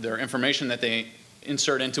their information that they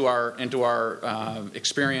insert into our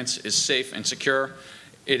experience is safe and secure.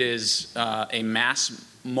 It is a mass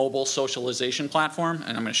mobile socialization platform,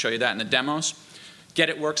 and I'm going to show you that in the demos. Get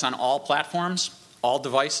It works on all platforms, all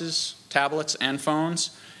devices, tablets, and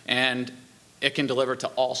phones, and it can deliver to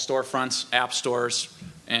all storefronts, app stores,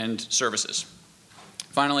 and services.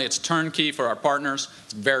 Finally, it's turnkey for our partners.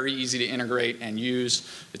 It's very easy to integrate and use.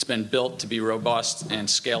 It's been built to be robust and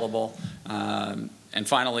scalable. And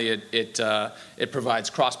finally, it provides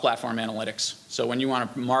cross-platform analytics. So when you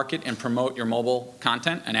want to market and promote your mobile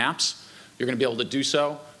content and apps, you're going to be able to do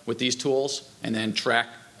so with these tools and then track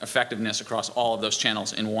effectiveness across all of those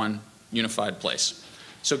channels in one unified place.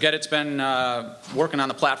 So Get It's been working on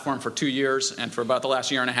the platform for 2 years, and for about the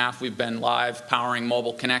last year and a half, we've been live powering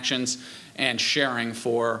mobile connections and sharing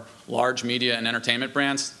for large media and entertainment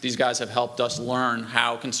brands. These guys have helped us learn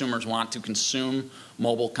how consumers want to consume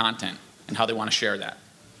mobile content and how they want to share that.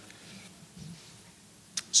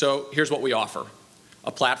 So here's what we offer: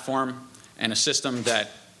 a platform and a system that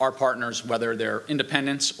our partners, whether they're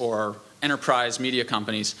independents or enterprise media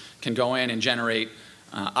companies, can go in and generate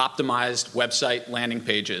optimized website landing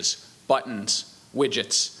pages, buttons,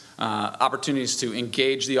 widgets, opportunities to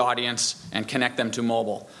engage the audience and connect them to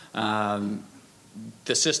mobile.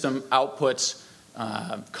 The system outputs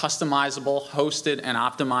customizable, hosted, and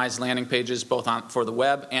optimized landing pages both for the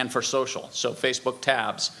web and for social. So Facebook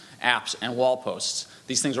tabs, apps, and wall posts.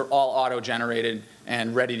 These things are all auto-generated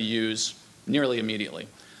and ready to use nearly immediately.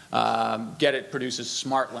 Get It produces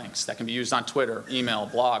smart links that can be used on Twitter,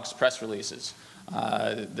 email, blogs, press releases.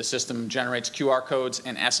 The system generates QR codes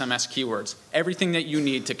and SMS keywords. Everything that you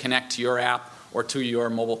need to connect to your app or to your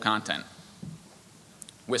mobile content,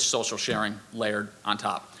 with social sharing layered on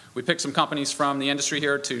top. We picked some companies from the industry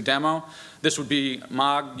here to demo. This would be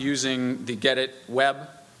Mog using the Get It web,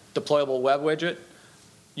 deployable web widget.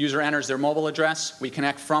 User enters their mobile address. We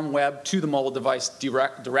connect from web to the mobile device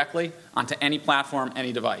directly onto any platform,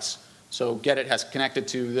 any device. So Get It has connected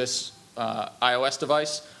to this iOS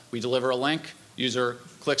device. We deliver a link. User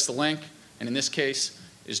clicks the link, and in this case,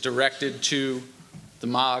 is directed to the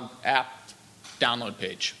Mog app download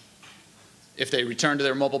page. If they return to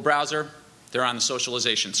their mobile browser, they're on the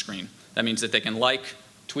socialization screen. That means that they can like,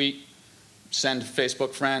 tweet, send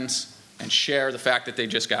Facebook friends, and share the fact that they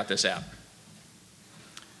just got this app.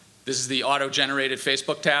 This is the auto-generated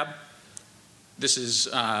Facebook tab. This is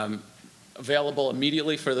available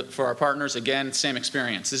immediately for our partners. Again, same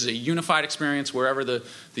experience. This is a unified experience wherever the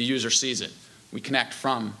user sees it. We connect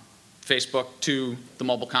from Facebook to the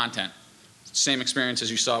mobile content. Same experience as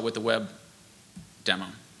you saw with the web demo.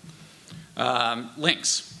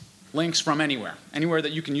 Links from anywhere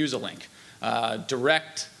that you can use a link.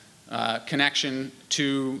 Direct connection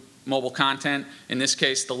to mobile content. In this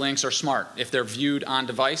case, the links are smart. If they're viewed on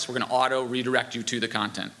device, we're going to auto redirect you to the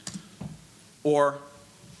content. Or,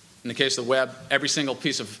 in the case of the web, every single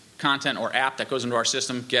piece of content or app that goes into our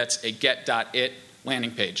system gets a get.it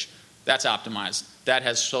landing page. That's optimized. That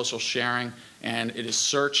has social sharing, and it is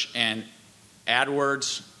search and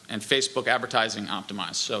AdWords and Facebook advertising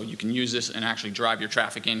optimized. So you can use this and actually drive your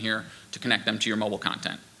traffic in here to connect them to your mobile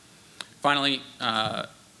content. Finally,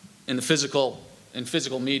 in physical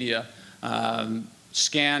media,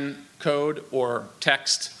 scan code or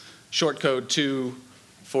text short code to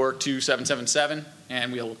 42777,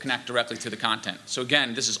 and we'll connect directly to the content. So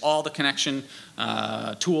again, this is all the connection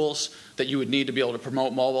tools that you would need to be able to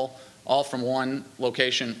promote mobile, all from one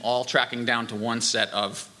location, all tracking down to one set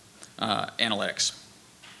of analytics.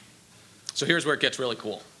 So here's where it gets really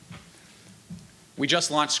cool. We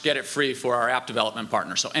just launched Get It Free for our app development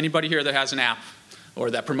partner. So anybody here that has an app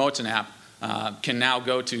or that promotes an app can now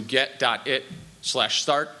go to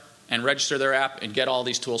get.it/start and register their app and get all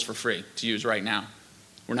these tools for free to use right now.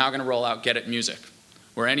 We're now going to roll out Get It Music,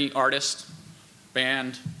 where any artist,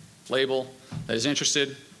 band, label that is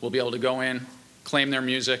interested will be able to go in, claim their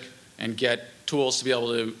music, and get tools to be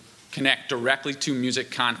able to connect directly to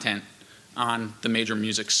music content on the major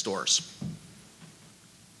music stores.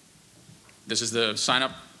 This is the sign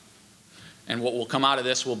up, and what will come out of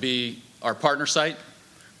this will be our partner site,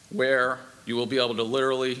 where you will be able to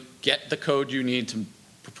literally get the code you need to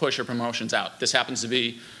push your promotions out. This happens to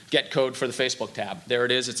be get code for the Facebook tab. There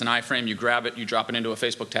it is. It's an iframe. You grab it, you drop it into a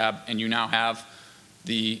Facebook tab, and you now have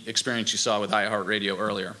the experience you saw with iHeartRadio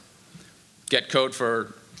earlier. Get code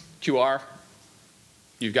for QR.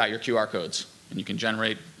 You've got your QR codes, and you can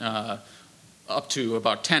generate up to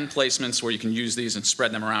about 10 placements where you can use these and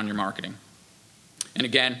spread them around your marketing. And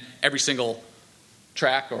again, every single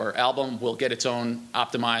track or album will get its own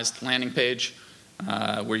optimized landing page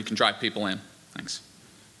where you can drive people in. Thanks.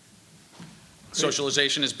 Great.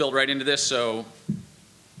 Socialization is built right into this, so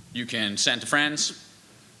you can send to friends,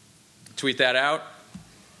 tweet that out,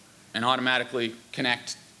 and automatically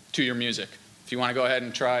connect to your music. If you want to go ahead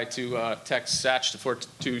and try to text Satch to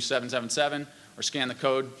 42777 or scan the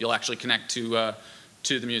code, you'll actually connect to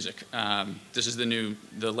the music. This is the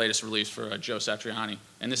latest release for Joe Satriani.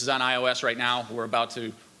 And this is on iOS right now. We're about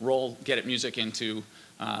to roll Get It Music into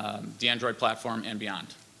the Android platform and beyond.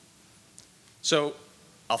 So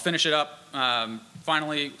I'll finish it up.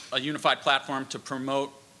 Finally, a unified platform to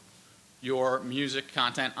promote your music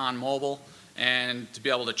content on mobile and to be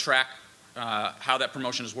able to track how that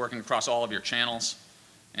promotion is working across all of your channels.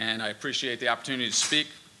 And I appreciate the opportunity to speak.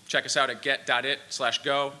 Check us out at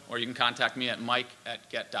get.it/go, or you can contact me at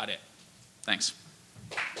mike@get.it. Thanks.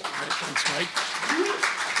 All right, thanks, Mike.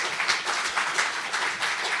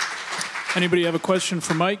 Anybody have a question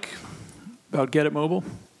for Mike about Get It Mobile?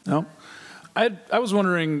 No? I was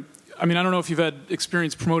wondering, I mean, I don't know if you've had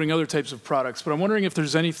experience promoting other types of products, but I'm wondering if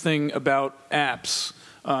there's anything about apps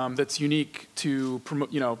that's unique to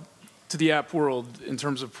promote, to the app world in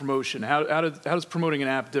terms of promotion. How does promoting an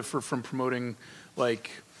app differ from promoting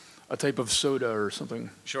like a type of soda or something?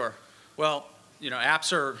 Sure. Well,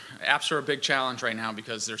 apps are a big challenge right now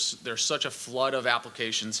because there's such a flood of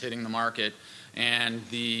applications hitting the market, and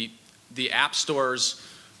the app stores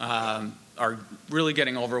are really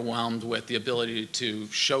getting overwhelmed with the ability to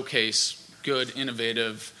showcase good,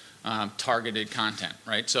 innovative, targeted content.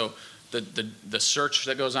 Right. So the search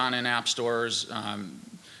that goes on in app stores,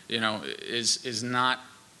 is not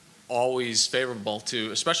always favorable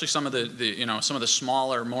to, especially some of the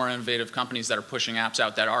smaller, more innovative companies that are pushing apps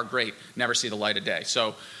out that are great, never see the light of day.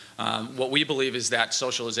 So what we believe is that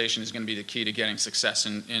socialization is going to be the key to getting success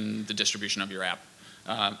in the distribution of your app,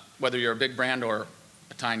 whether you're a big brand or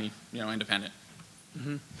a tiny, independent.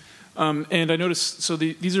 Mm-hmm. And I noticed, so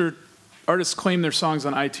these are artists claim their songs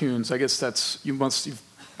on iTunes. I guess you've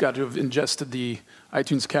got to have ingested the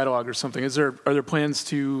iTunes catalog or something. Are there plans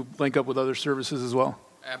to link up with other services as well?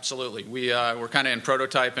 Absolutely. We're kind of in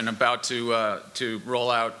prototype and about to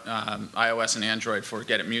roll out iOS and Android for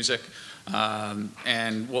Get It Music.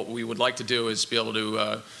 And what we would like to do is be able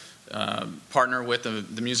to partner with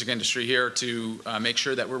the music industry here to make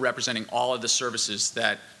sure that we're representing all of the services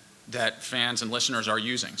that that fans and listeners are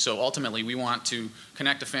using. So ultimately, we want to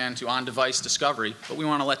connect a fan to on-device discovery, but we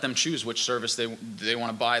want to let them choose which service they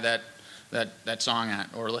want to buy that song at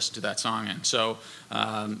or listen to that song in. So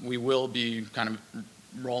we will be kind of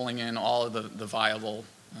rolling in all of the viable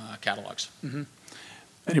catalogs. Mm-hmm.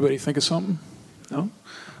 Anybody think of something? No?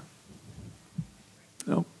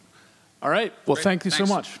 No? All right. Well, Great. Thank you Thanks.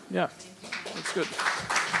 so much. Yeah, that's good.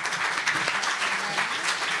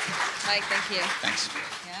 Mike, thank you. Thanks.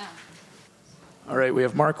 Yeah. All right, we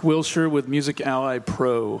have Mark Wilshire with Music Ally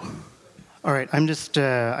Pro. All right, I'm just,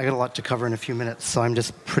 I got a lot to cover in a few minutes, so I'm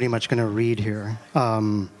just pretty much going to read here.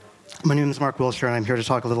 My name is Mark Wilshire, and I'm here to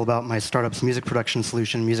talk a little about my startup's music production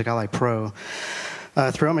solution, Music Ally Pro.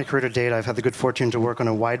 Throughout my career to date, I've had the good fortune to work on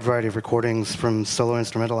a wide variety of recordings, from solo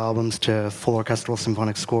instrumental albums to full orchestral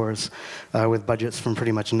symphonic scores, with budgets from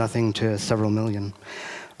pretty much nothing to several million.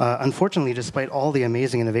 Unfortunately, despite all the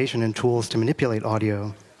amazing innovation and tools to manipulate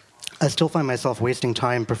audio, I still find myself wasting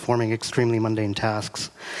time performing extremely mundane tasks,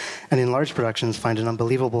 and in large productions find an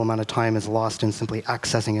unbelievable amount of time is lost in simply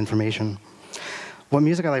accessing information. What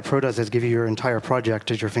Music Ally Pro does is give you your entire project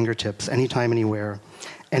at your fingertips, anytime, anywhere,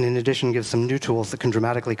 and in addition gives some new tools that can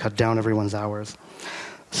dramatically cut down everyone's hours.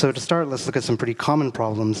 So to start, let's look at some pretty common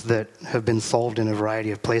problems that have been solved in a variety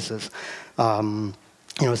of places.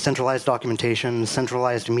 Centralized documentation,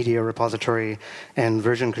 centralized media repository, and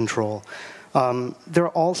version control. There are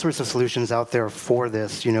all sorts of solutions out there for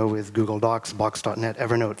this, with Google Docs, Box.net,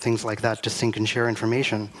 Evernote, things like that to sync and share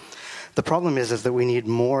information. The problem is that we need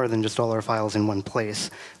more than just all our files in one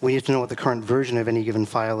place. We need to know what the current version of any given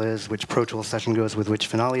file is, which Pro Tools session goes with which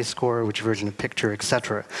finale score, which version of picture,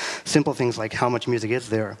 etc. Simple things like how much music is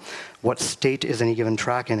there, what state is any given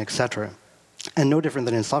track in, etc. And no different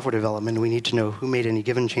than in software development, we need to know who made any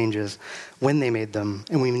given changes, when they made them,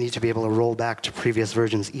 and we need to be able to roll back to previous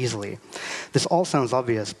versions easily. This all sounds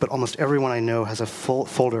obvious, but almost everyone I know has a full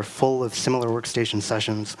folder full of similar workstation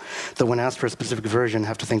sessions that when asked for a specific version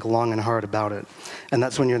have to think long and hard about it. And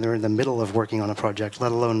that's when you're in the middle of working on a project,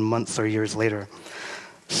 let alone months or years later.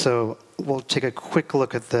 So we'll take a quick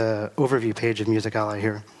look at the overview page of Music Ally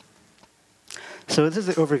here. So this is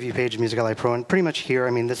the overview page of Music Ally Pro, and pretty much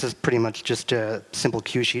here, this is pretty much just a simple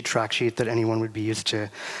cue sheet, track sheet that anyone would be used to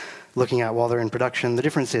looking at while they're in production. The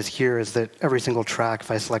difference is here is that every single track,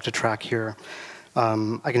 if I select a track here,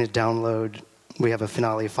 I can hit download. We have a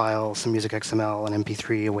finale file, some music XML, an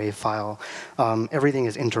MP3, a WAV file. Everything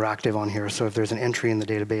is interactive on here, so if there's an entry in the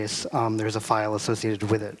database, there's a file associated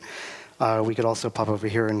with it. We could also pop over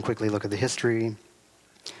here and quickly look at the history.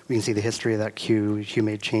 We can see the history of that cue, who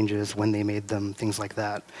made changes, when they made them, things like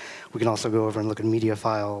that. We can also go over and look at media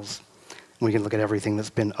files. We can look at everything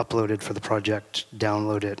that's been uploaded for the project,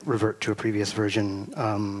 download it, revert to a previous version,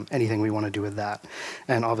 anything we want to do with that.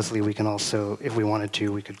 And obviously we can also, if we wanted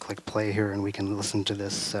to, we could click play here and we can listen to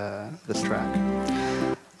this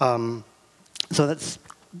track. So that's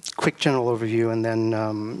quick general overview, and then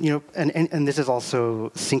and this is also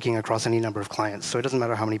syncing across any number of clients. So it doesn't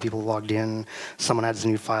matter how many people logged in. Someone adds a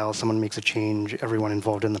new file, someone makes a change. Everyone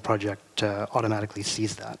involved in the project automatically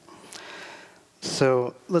sees that.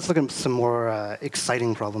 So let's look at some more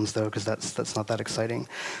exciting problems, though, because that's not that exciting.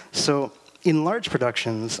 So in large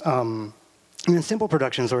productions. In simple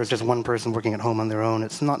productions, or it's just one person working at home on their own,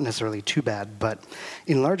 it's not necessarily too bad. But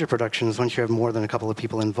in larger productions, once you have more than a couple of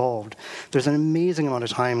people involved, there's an amazing amount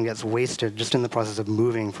of time gets wasted just in the process of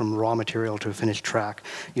moving from raw material to a finished track.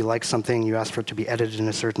 You like something, you ask for it to be edited in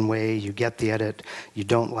a certain way, you get the edit, you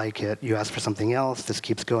don't like it, you ask for something else, this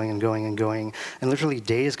keeps going and going and going. And literally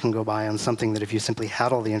days can go by on something that if you simply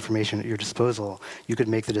had all the information at your disposal, you could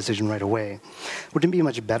make the decision right away. Wouldn't it be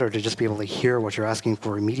much better to just be able to hear what you're asking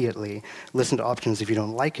for immediately, listen to options if you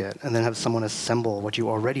don't like it, and then have someone assemble what you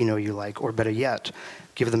already know you like, or better yet,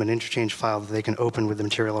 give them an interchange file that they can open with the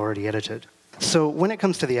material already edited. So when it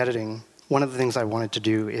comes to the editing, one of the things I wanted to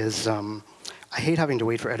do is I hate having to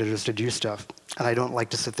wait for editors to do stuff, and I don't like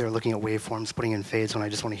to sit there looking at waveforms, putting in fades when I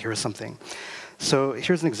just want to hear something. So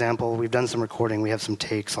here's an example. We've done some recording. We have some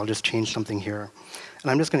takes. I'll just change something here.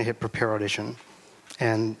 And I'm just going to hit Prepare Audition.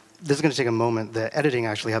 And this is going to take a moment. The editing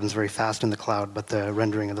actually happens very fast in the cloud, but the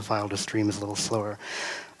rendering of the file to stream is a little slower.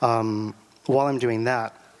 While I'm doing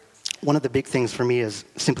that, one of the big things for me is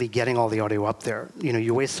simply getting all the audio up there.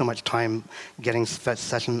 You waste so much time getting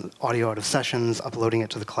audio out of sessions, uploading it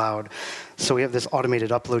to the cloud. So we have this automated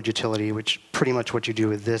upload utility, which pretty much what you do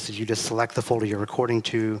with this is you just select the folder you're recording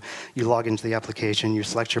to, you log into the application, you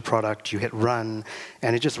select your product, you hit run,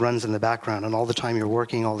 and it just runs in the background. And all the time you're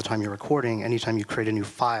working, all the time you're recording, anytime you create a new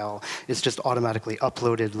file, it's just automatically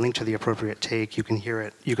uploaded, linked to the appropriate take. You can hear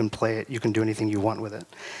it, you can play it, you can do anything you want with it.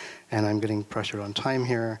 and I'm getting pressured on time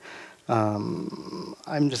here. I'm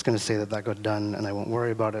just going to say that got done, and I won't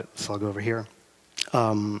worry about it, so I'll go over here.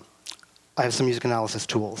 I have some music analysis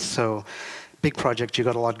tools. So big project, you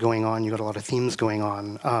got a lot going on, you got a lot of themes going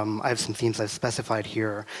on. I have some themes I've specified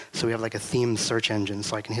here. So we have like a theme search engine,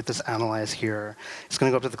 so I can hit this analyze here. It's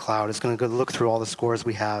going to go up to the cloud, it's going to go look through all the scores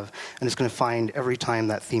we have, and it's going to find every time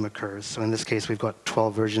that theme occurs. So in this case, we've got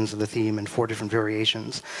 12 versions of the theme and 4 different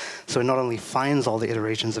variations. So it not only finds all the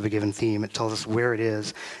iterations of a given theme, it tells us where it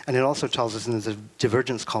is, and it also tells us in the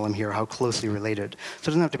divergence column here how closely related. So it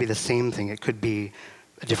doesn't have to be the same thing, it could be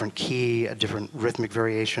a different key, a different rhythmic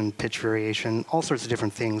variation, pitch variation, all sorts of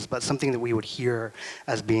different things, but something that we would hear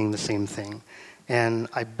as being the same thing. And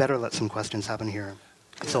I better let some questions happen here.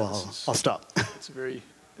 So I'll stop. It's a very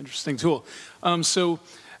interesting tool. So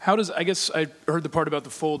how does, I guess I heard the part about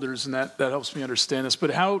the folders, and that helps me understand this,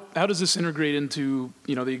 but how does this integrate into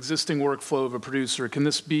the existing workflow of a producer? Can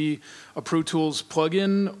this be a Pro Tools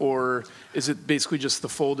plugin, or is it basically just the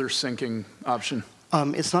folder syncing option?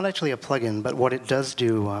 It's not actually a plugin, but what it does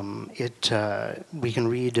do, we can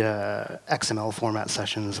read XML format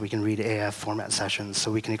sessions, we can read AF format sessions, so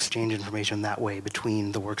we can exchange information that way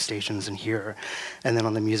between the workstations and here. And then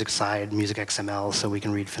on the music side, music XML, so we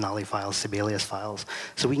can read Finale files, Sibelius files.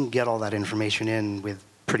 So we can get all that information in with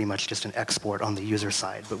pretty much just an export on the user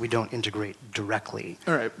side, but we don't integrate directly.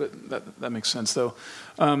 All right, but that makes sense, though.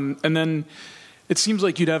 And then it seems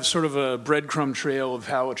like you'd have sort of a breadcrumb trail of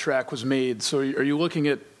how a track was made. So are you looking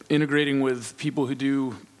at integrating with people who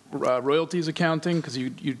do royalties accounting? Because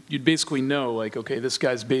you'd basically know, like, okay, this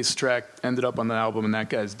guy's bass track ended up on the album and that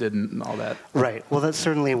guy's didn't, and all that. Right. Well, that's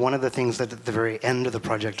certainly one of the things that at the very end of the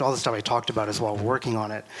project, all the stuff I talked about is while working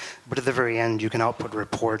on it, but at the very end you can output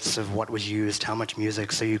reports of what was used, how much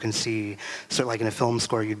music, so you can see, so like in a film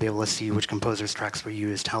score you'd be able to see which composers' tracks were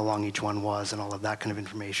used, how long each one was, and all of that kind of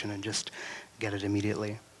information, and just get it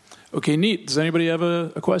immediately. Okay, neat. Does anybody have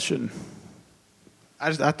a question?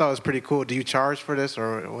 I thought it was pretty cool. Do you charge for this,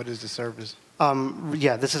 or what is the service?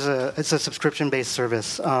 Yeah, it's a subscription-based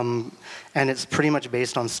service, and it's pretty much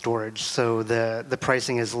based on storage. So the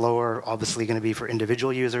pricing is lower, obviously going to be for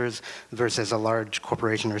individual users, versus a large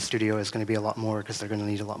corporation or studio is going to be a lot more because they're going to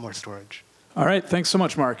need a lot more storage. All right, thanks so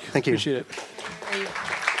much, Mark. Thank you. Appreciate it.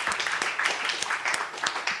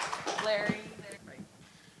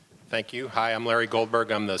 Thank you. Hi, I'm Larry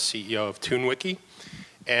Goldberg. I'm the CEO of TuneWiki,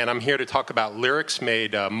 and I'm here to talk about lyrics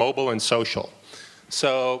made mobile and social.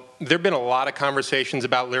 So there have been a lot of conversations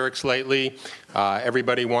about lyrics lately.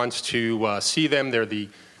 Everybody wants to see them. They're the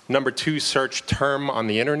number 2 search term on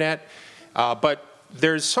the internet. But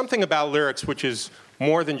there's something about lyrics which is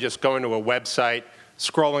more than just going to a website,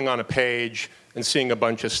 scrolling on a page, and seeing a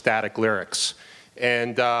bunch of static lyrics.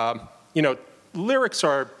 And, lyrics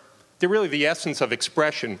they're really the essence of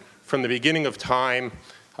expression from the beginning of time,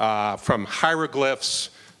 from hieroglyphs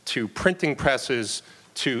to printing presses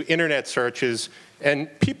to internet searches. And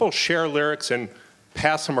people share lyrics and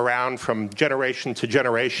pass them around from generation to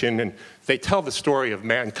generation, and they tell the story of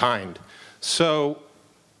mankind. So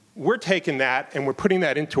we're taking that and we're putting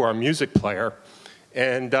that into our music player,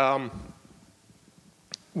 and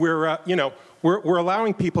we're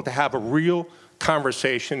allowing people to have a real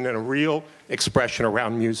conversation and a real expression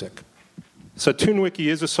around music. So TuneWiki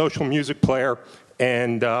is a social music player,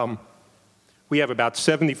 and we have about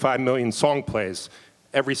 75 million song plays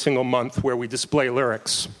every single month where we display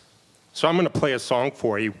lyrics. So I'm going to play a song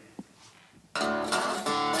for you.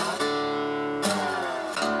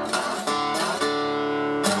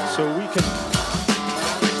 So we can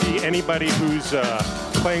see anybody who's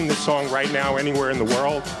playing this song right now anywhere in the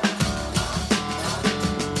world.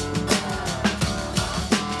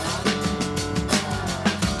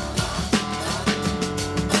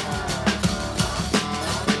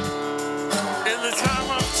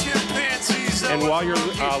 And while you're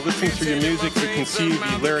listening to your music, you can see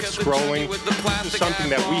the lyrics scrolling. This is something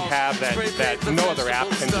that we have that no other app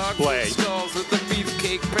can display.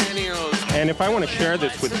 And if I want to share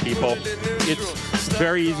this with people, it's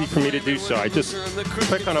very easy for me to do so. I just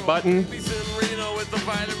click on a button.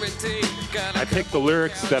 I pick the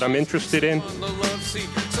lyrics that I'm interested in.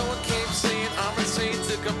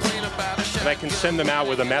 And I can send them out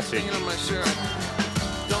with a message.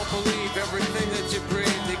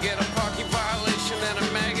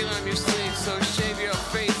 So shave your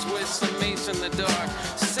face with some mace in the dark.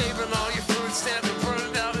 Saving all your food stamps and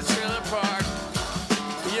burning down the trailer park.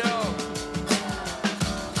 Yo,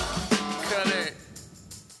 cut it.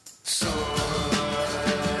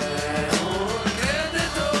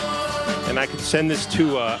 And I can send this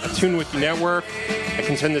to a TuneWiki network. I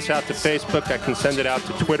can send this out to Facebook. I can send it out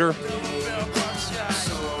to Twitter.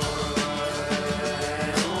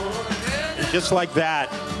 just like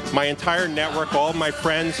that, my entire network, all my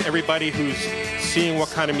friends, everybody who's seeing what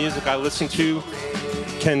kind of music I listen to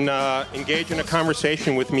can engage in a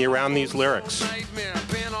conversation with me around these lyrics.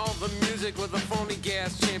 Ban all the music with a phony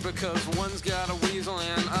gas chamber, 'cause one's got a weasel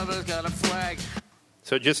and other's got a flag.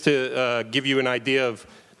 So just to give you an idea of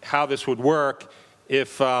how this would work,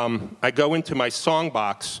 if I go into my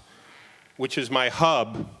Songbox, which is my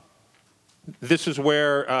hub, this is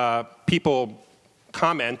where people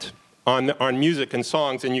comment on music and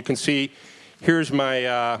songs, and you can see here's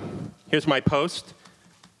my post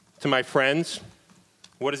to my friends.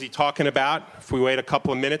 What is he talking about? If we wait a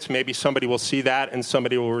couple of minutes, maybe somebody will see that and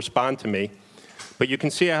somebody will respond to me. But you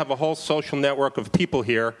can see I have a whole social network of people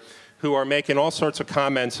here who are making all sorts of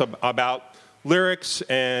comments about lyrics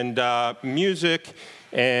and music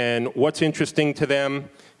and what's interesting to them,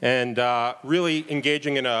 and really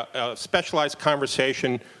engaging in a specialized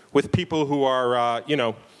conversation with people who are,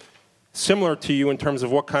 similar to you in terms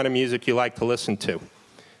of what kind of music you like to listen to.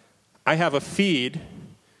 I have a feed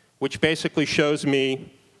which basically shows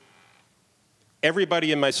me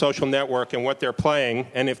everybody in my social network and what they're playing,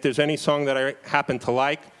 and if there's any song that I happen to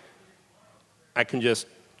like, I can just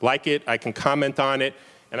like it, I can comment on it,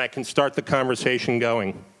 and I can start the conversation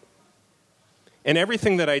going. And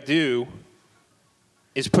everything that I do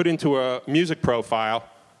is put into a music profile,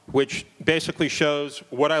 which basically shows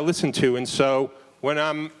what I listen to. And so when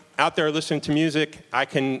I'm out there listening to music, I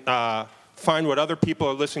can find what other people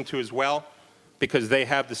are listening to as well, because they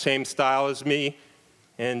have the same style as me.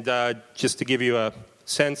 And just to give you a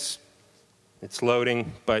sense, it's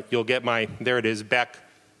loading, but you'll get there it is, Beck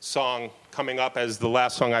song coming up as the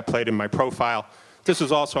last song I played in my profile. This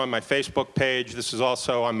is also on my Facebook page. This is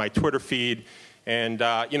also on my Twitter feed. And,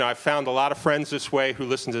 I've found a lot of friends this way who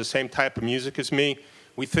listen to the same type of music as me.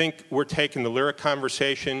 We think we're taking the lyric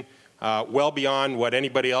conversation well beyond what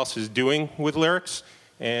anybody else is doing with lyrics.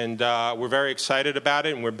 And we're very excited about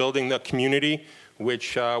it, and we're building the community,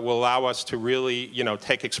 which will allow us to really,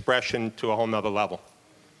 take expression to a whole nother level.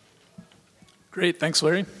 Great. Thanks,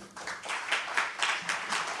 Larry.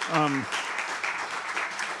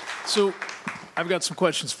 So I've got some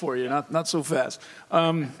questions for you, not so fast.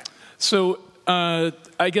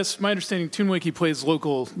 I guess my understanding, TuneWiki plays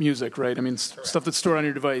local music, right? I mean, stuff that's stored on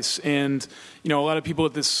your device. And, a lot of people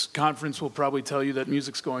at this conference will probably tell you that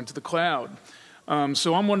music's going to the cloud.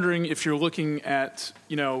 So I'm wondering if you're looking at,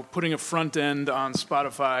 putting a front end on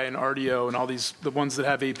Spotify and Rdio and all the ones that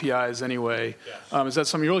have APIs anyway. Yes. Is that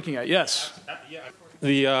something you're looking at? Yes.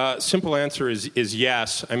 The simple answer is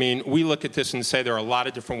yes. I mean, we look at this and say there are a lot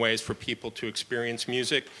of different ways for people to experience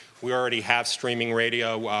music. We already have streaming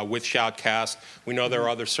radio with Shoutcast. We know there are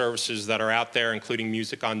other services that are out there, including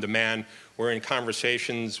Music on Demand. We're in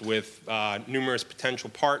conversations with numerous potential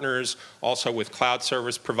partners, also with cloud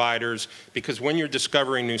service providers, because when you're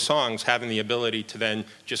discovering new songs, having the ability to then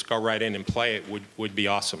just go right in and play it would be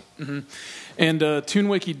awesome. Mm-hmm. And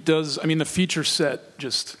TuneWiki does, the feature set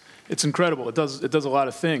it's incredible. It does a lot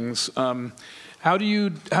of things. How do you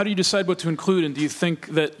decide what to include? And do you think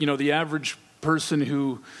that the average person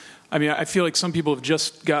who, I feel like some people have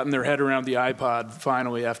just gotten their head around the iPod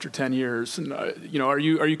finally after 10 years. And are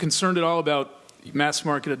you concerned at all about mass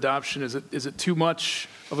market adoption? Is it too much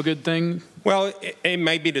of a good thing? Well, it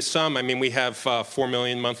may be to some. We have 4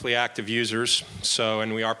 million monthly active users,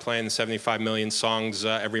 and we are playing 75 million songs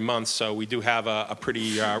every month, so we do have a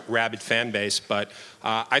pretty rabid fan base. But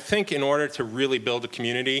I think in order to really build a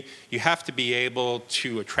community, you have to be able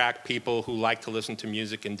to attract people who like to listen to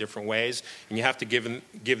music in different ways, and you have to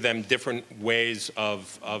give them different ways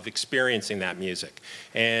of experiencing that music.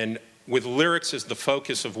 And with lyrics as the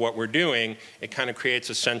focus of what we're doing, it kind of creates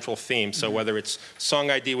a central theme. So whether it's Song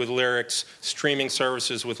ID with lyrics, streaming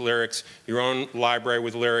services with lyrics, your own library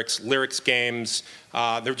with lyrics games, there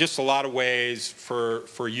are just a lot of ways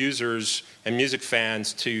for users and music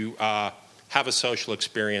fans to have a social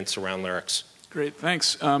experience around lyrics. Great,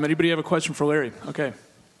 thanks. Anybody have a question for Larry? Okay.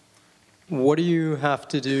 What do you have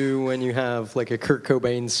to do when you have like a Kurt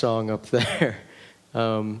Cobain song up there?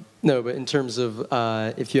 No, but in terms of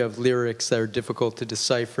if you have lyrics that are difficult to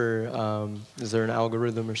decipher, is there an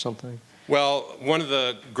algorithm or something? Well, one of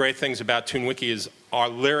the great things about TuneWiki is our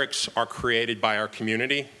lyrics are created by our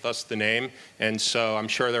community, thus the name. And so I'm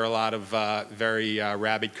sure there are a lot of very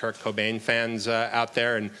rabid Kurt Cobain fans out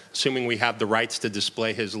there. And assuming we have the rights to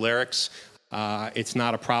display his lyrics, it's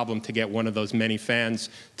not a problem to get one of those many fans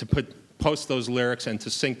to post those lyrics and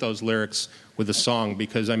to sync those lyrics with a song.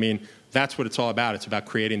 Because, that's what it's all about. It's about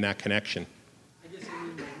creating that connection. I guess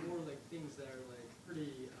more like things that are like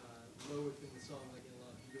pretty low within the song, like in a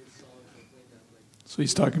lot of good songs like that. So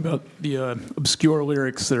he's talking about the obscure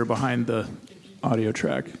lyrics that are behind the audio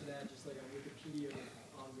track.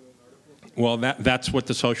 Well, that's what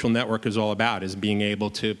the social network is all about, is being able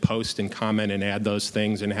to post and comment and add those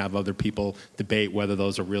things and have other people debate whether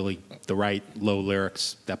those are really the right low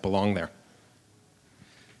lyrics that belong there.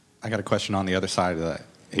 I got a question on the other side of the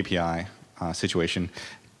API situation.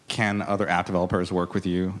 Can other app developers work with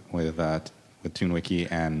you with TuneWiki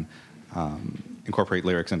and incorporate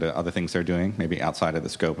lyrics into other things they're doing, maybe outside of the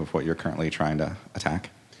scope of what you're currently trying to attack?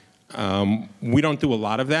 We don't do a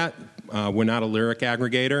lot of that. We're not a lyric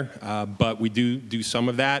aggregator, but we do some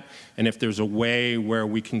of that. And if there's a way where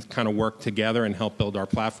we can kind of work together and help build our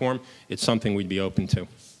platform, it's something we'd be open to.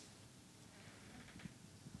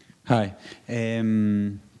 Hi.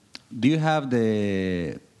 Do you have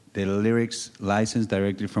the lyrics license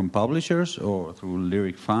directly from publishers or through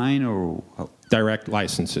LyricFine or how? Direct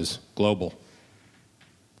licenses, global.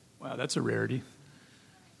 Wow, that's a rarity.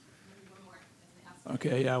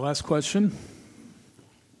 Okay, yeah, last question.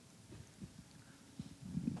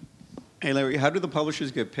 Hey, Larry, how do the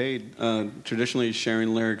publishers get paid? Traditionally,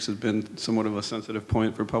 sharing lyrics has been somewhat of a sensitive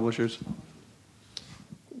point for publishers.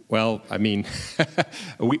 Well, I mean,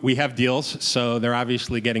 we have deals, so they're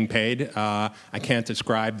obviously getting paid. I can't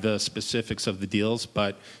describe the specifics of the deals,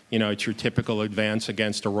 but, you know, it's your typical advance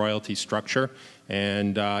against a royalty structure.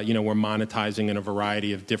 And, you know, we're monetizing in a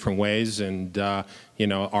variety of different ways. And, you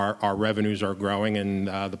know, our revenues are growing, and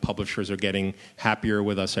the publishers are getting happier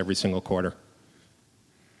with us every single quarter.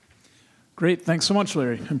 Great. Thanks so much,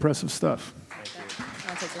 Larry. Impressive stuff.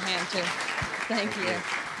 I'll take your hand, too. Thank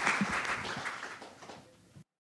you.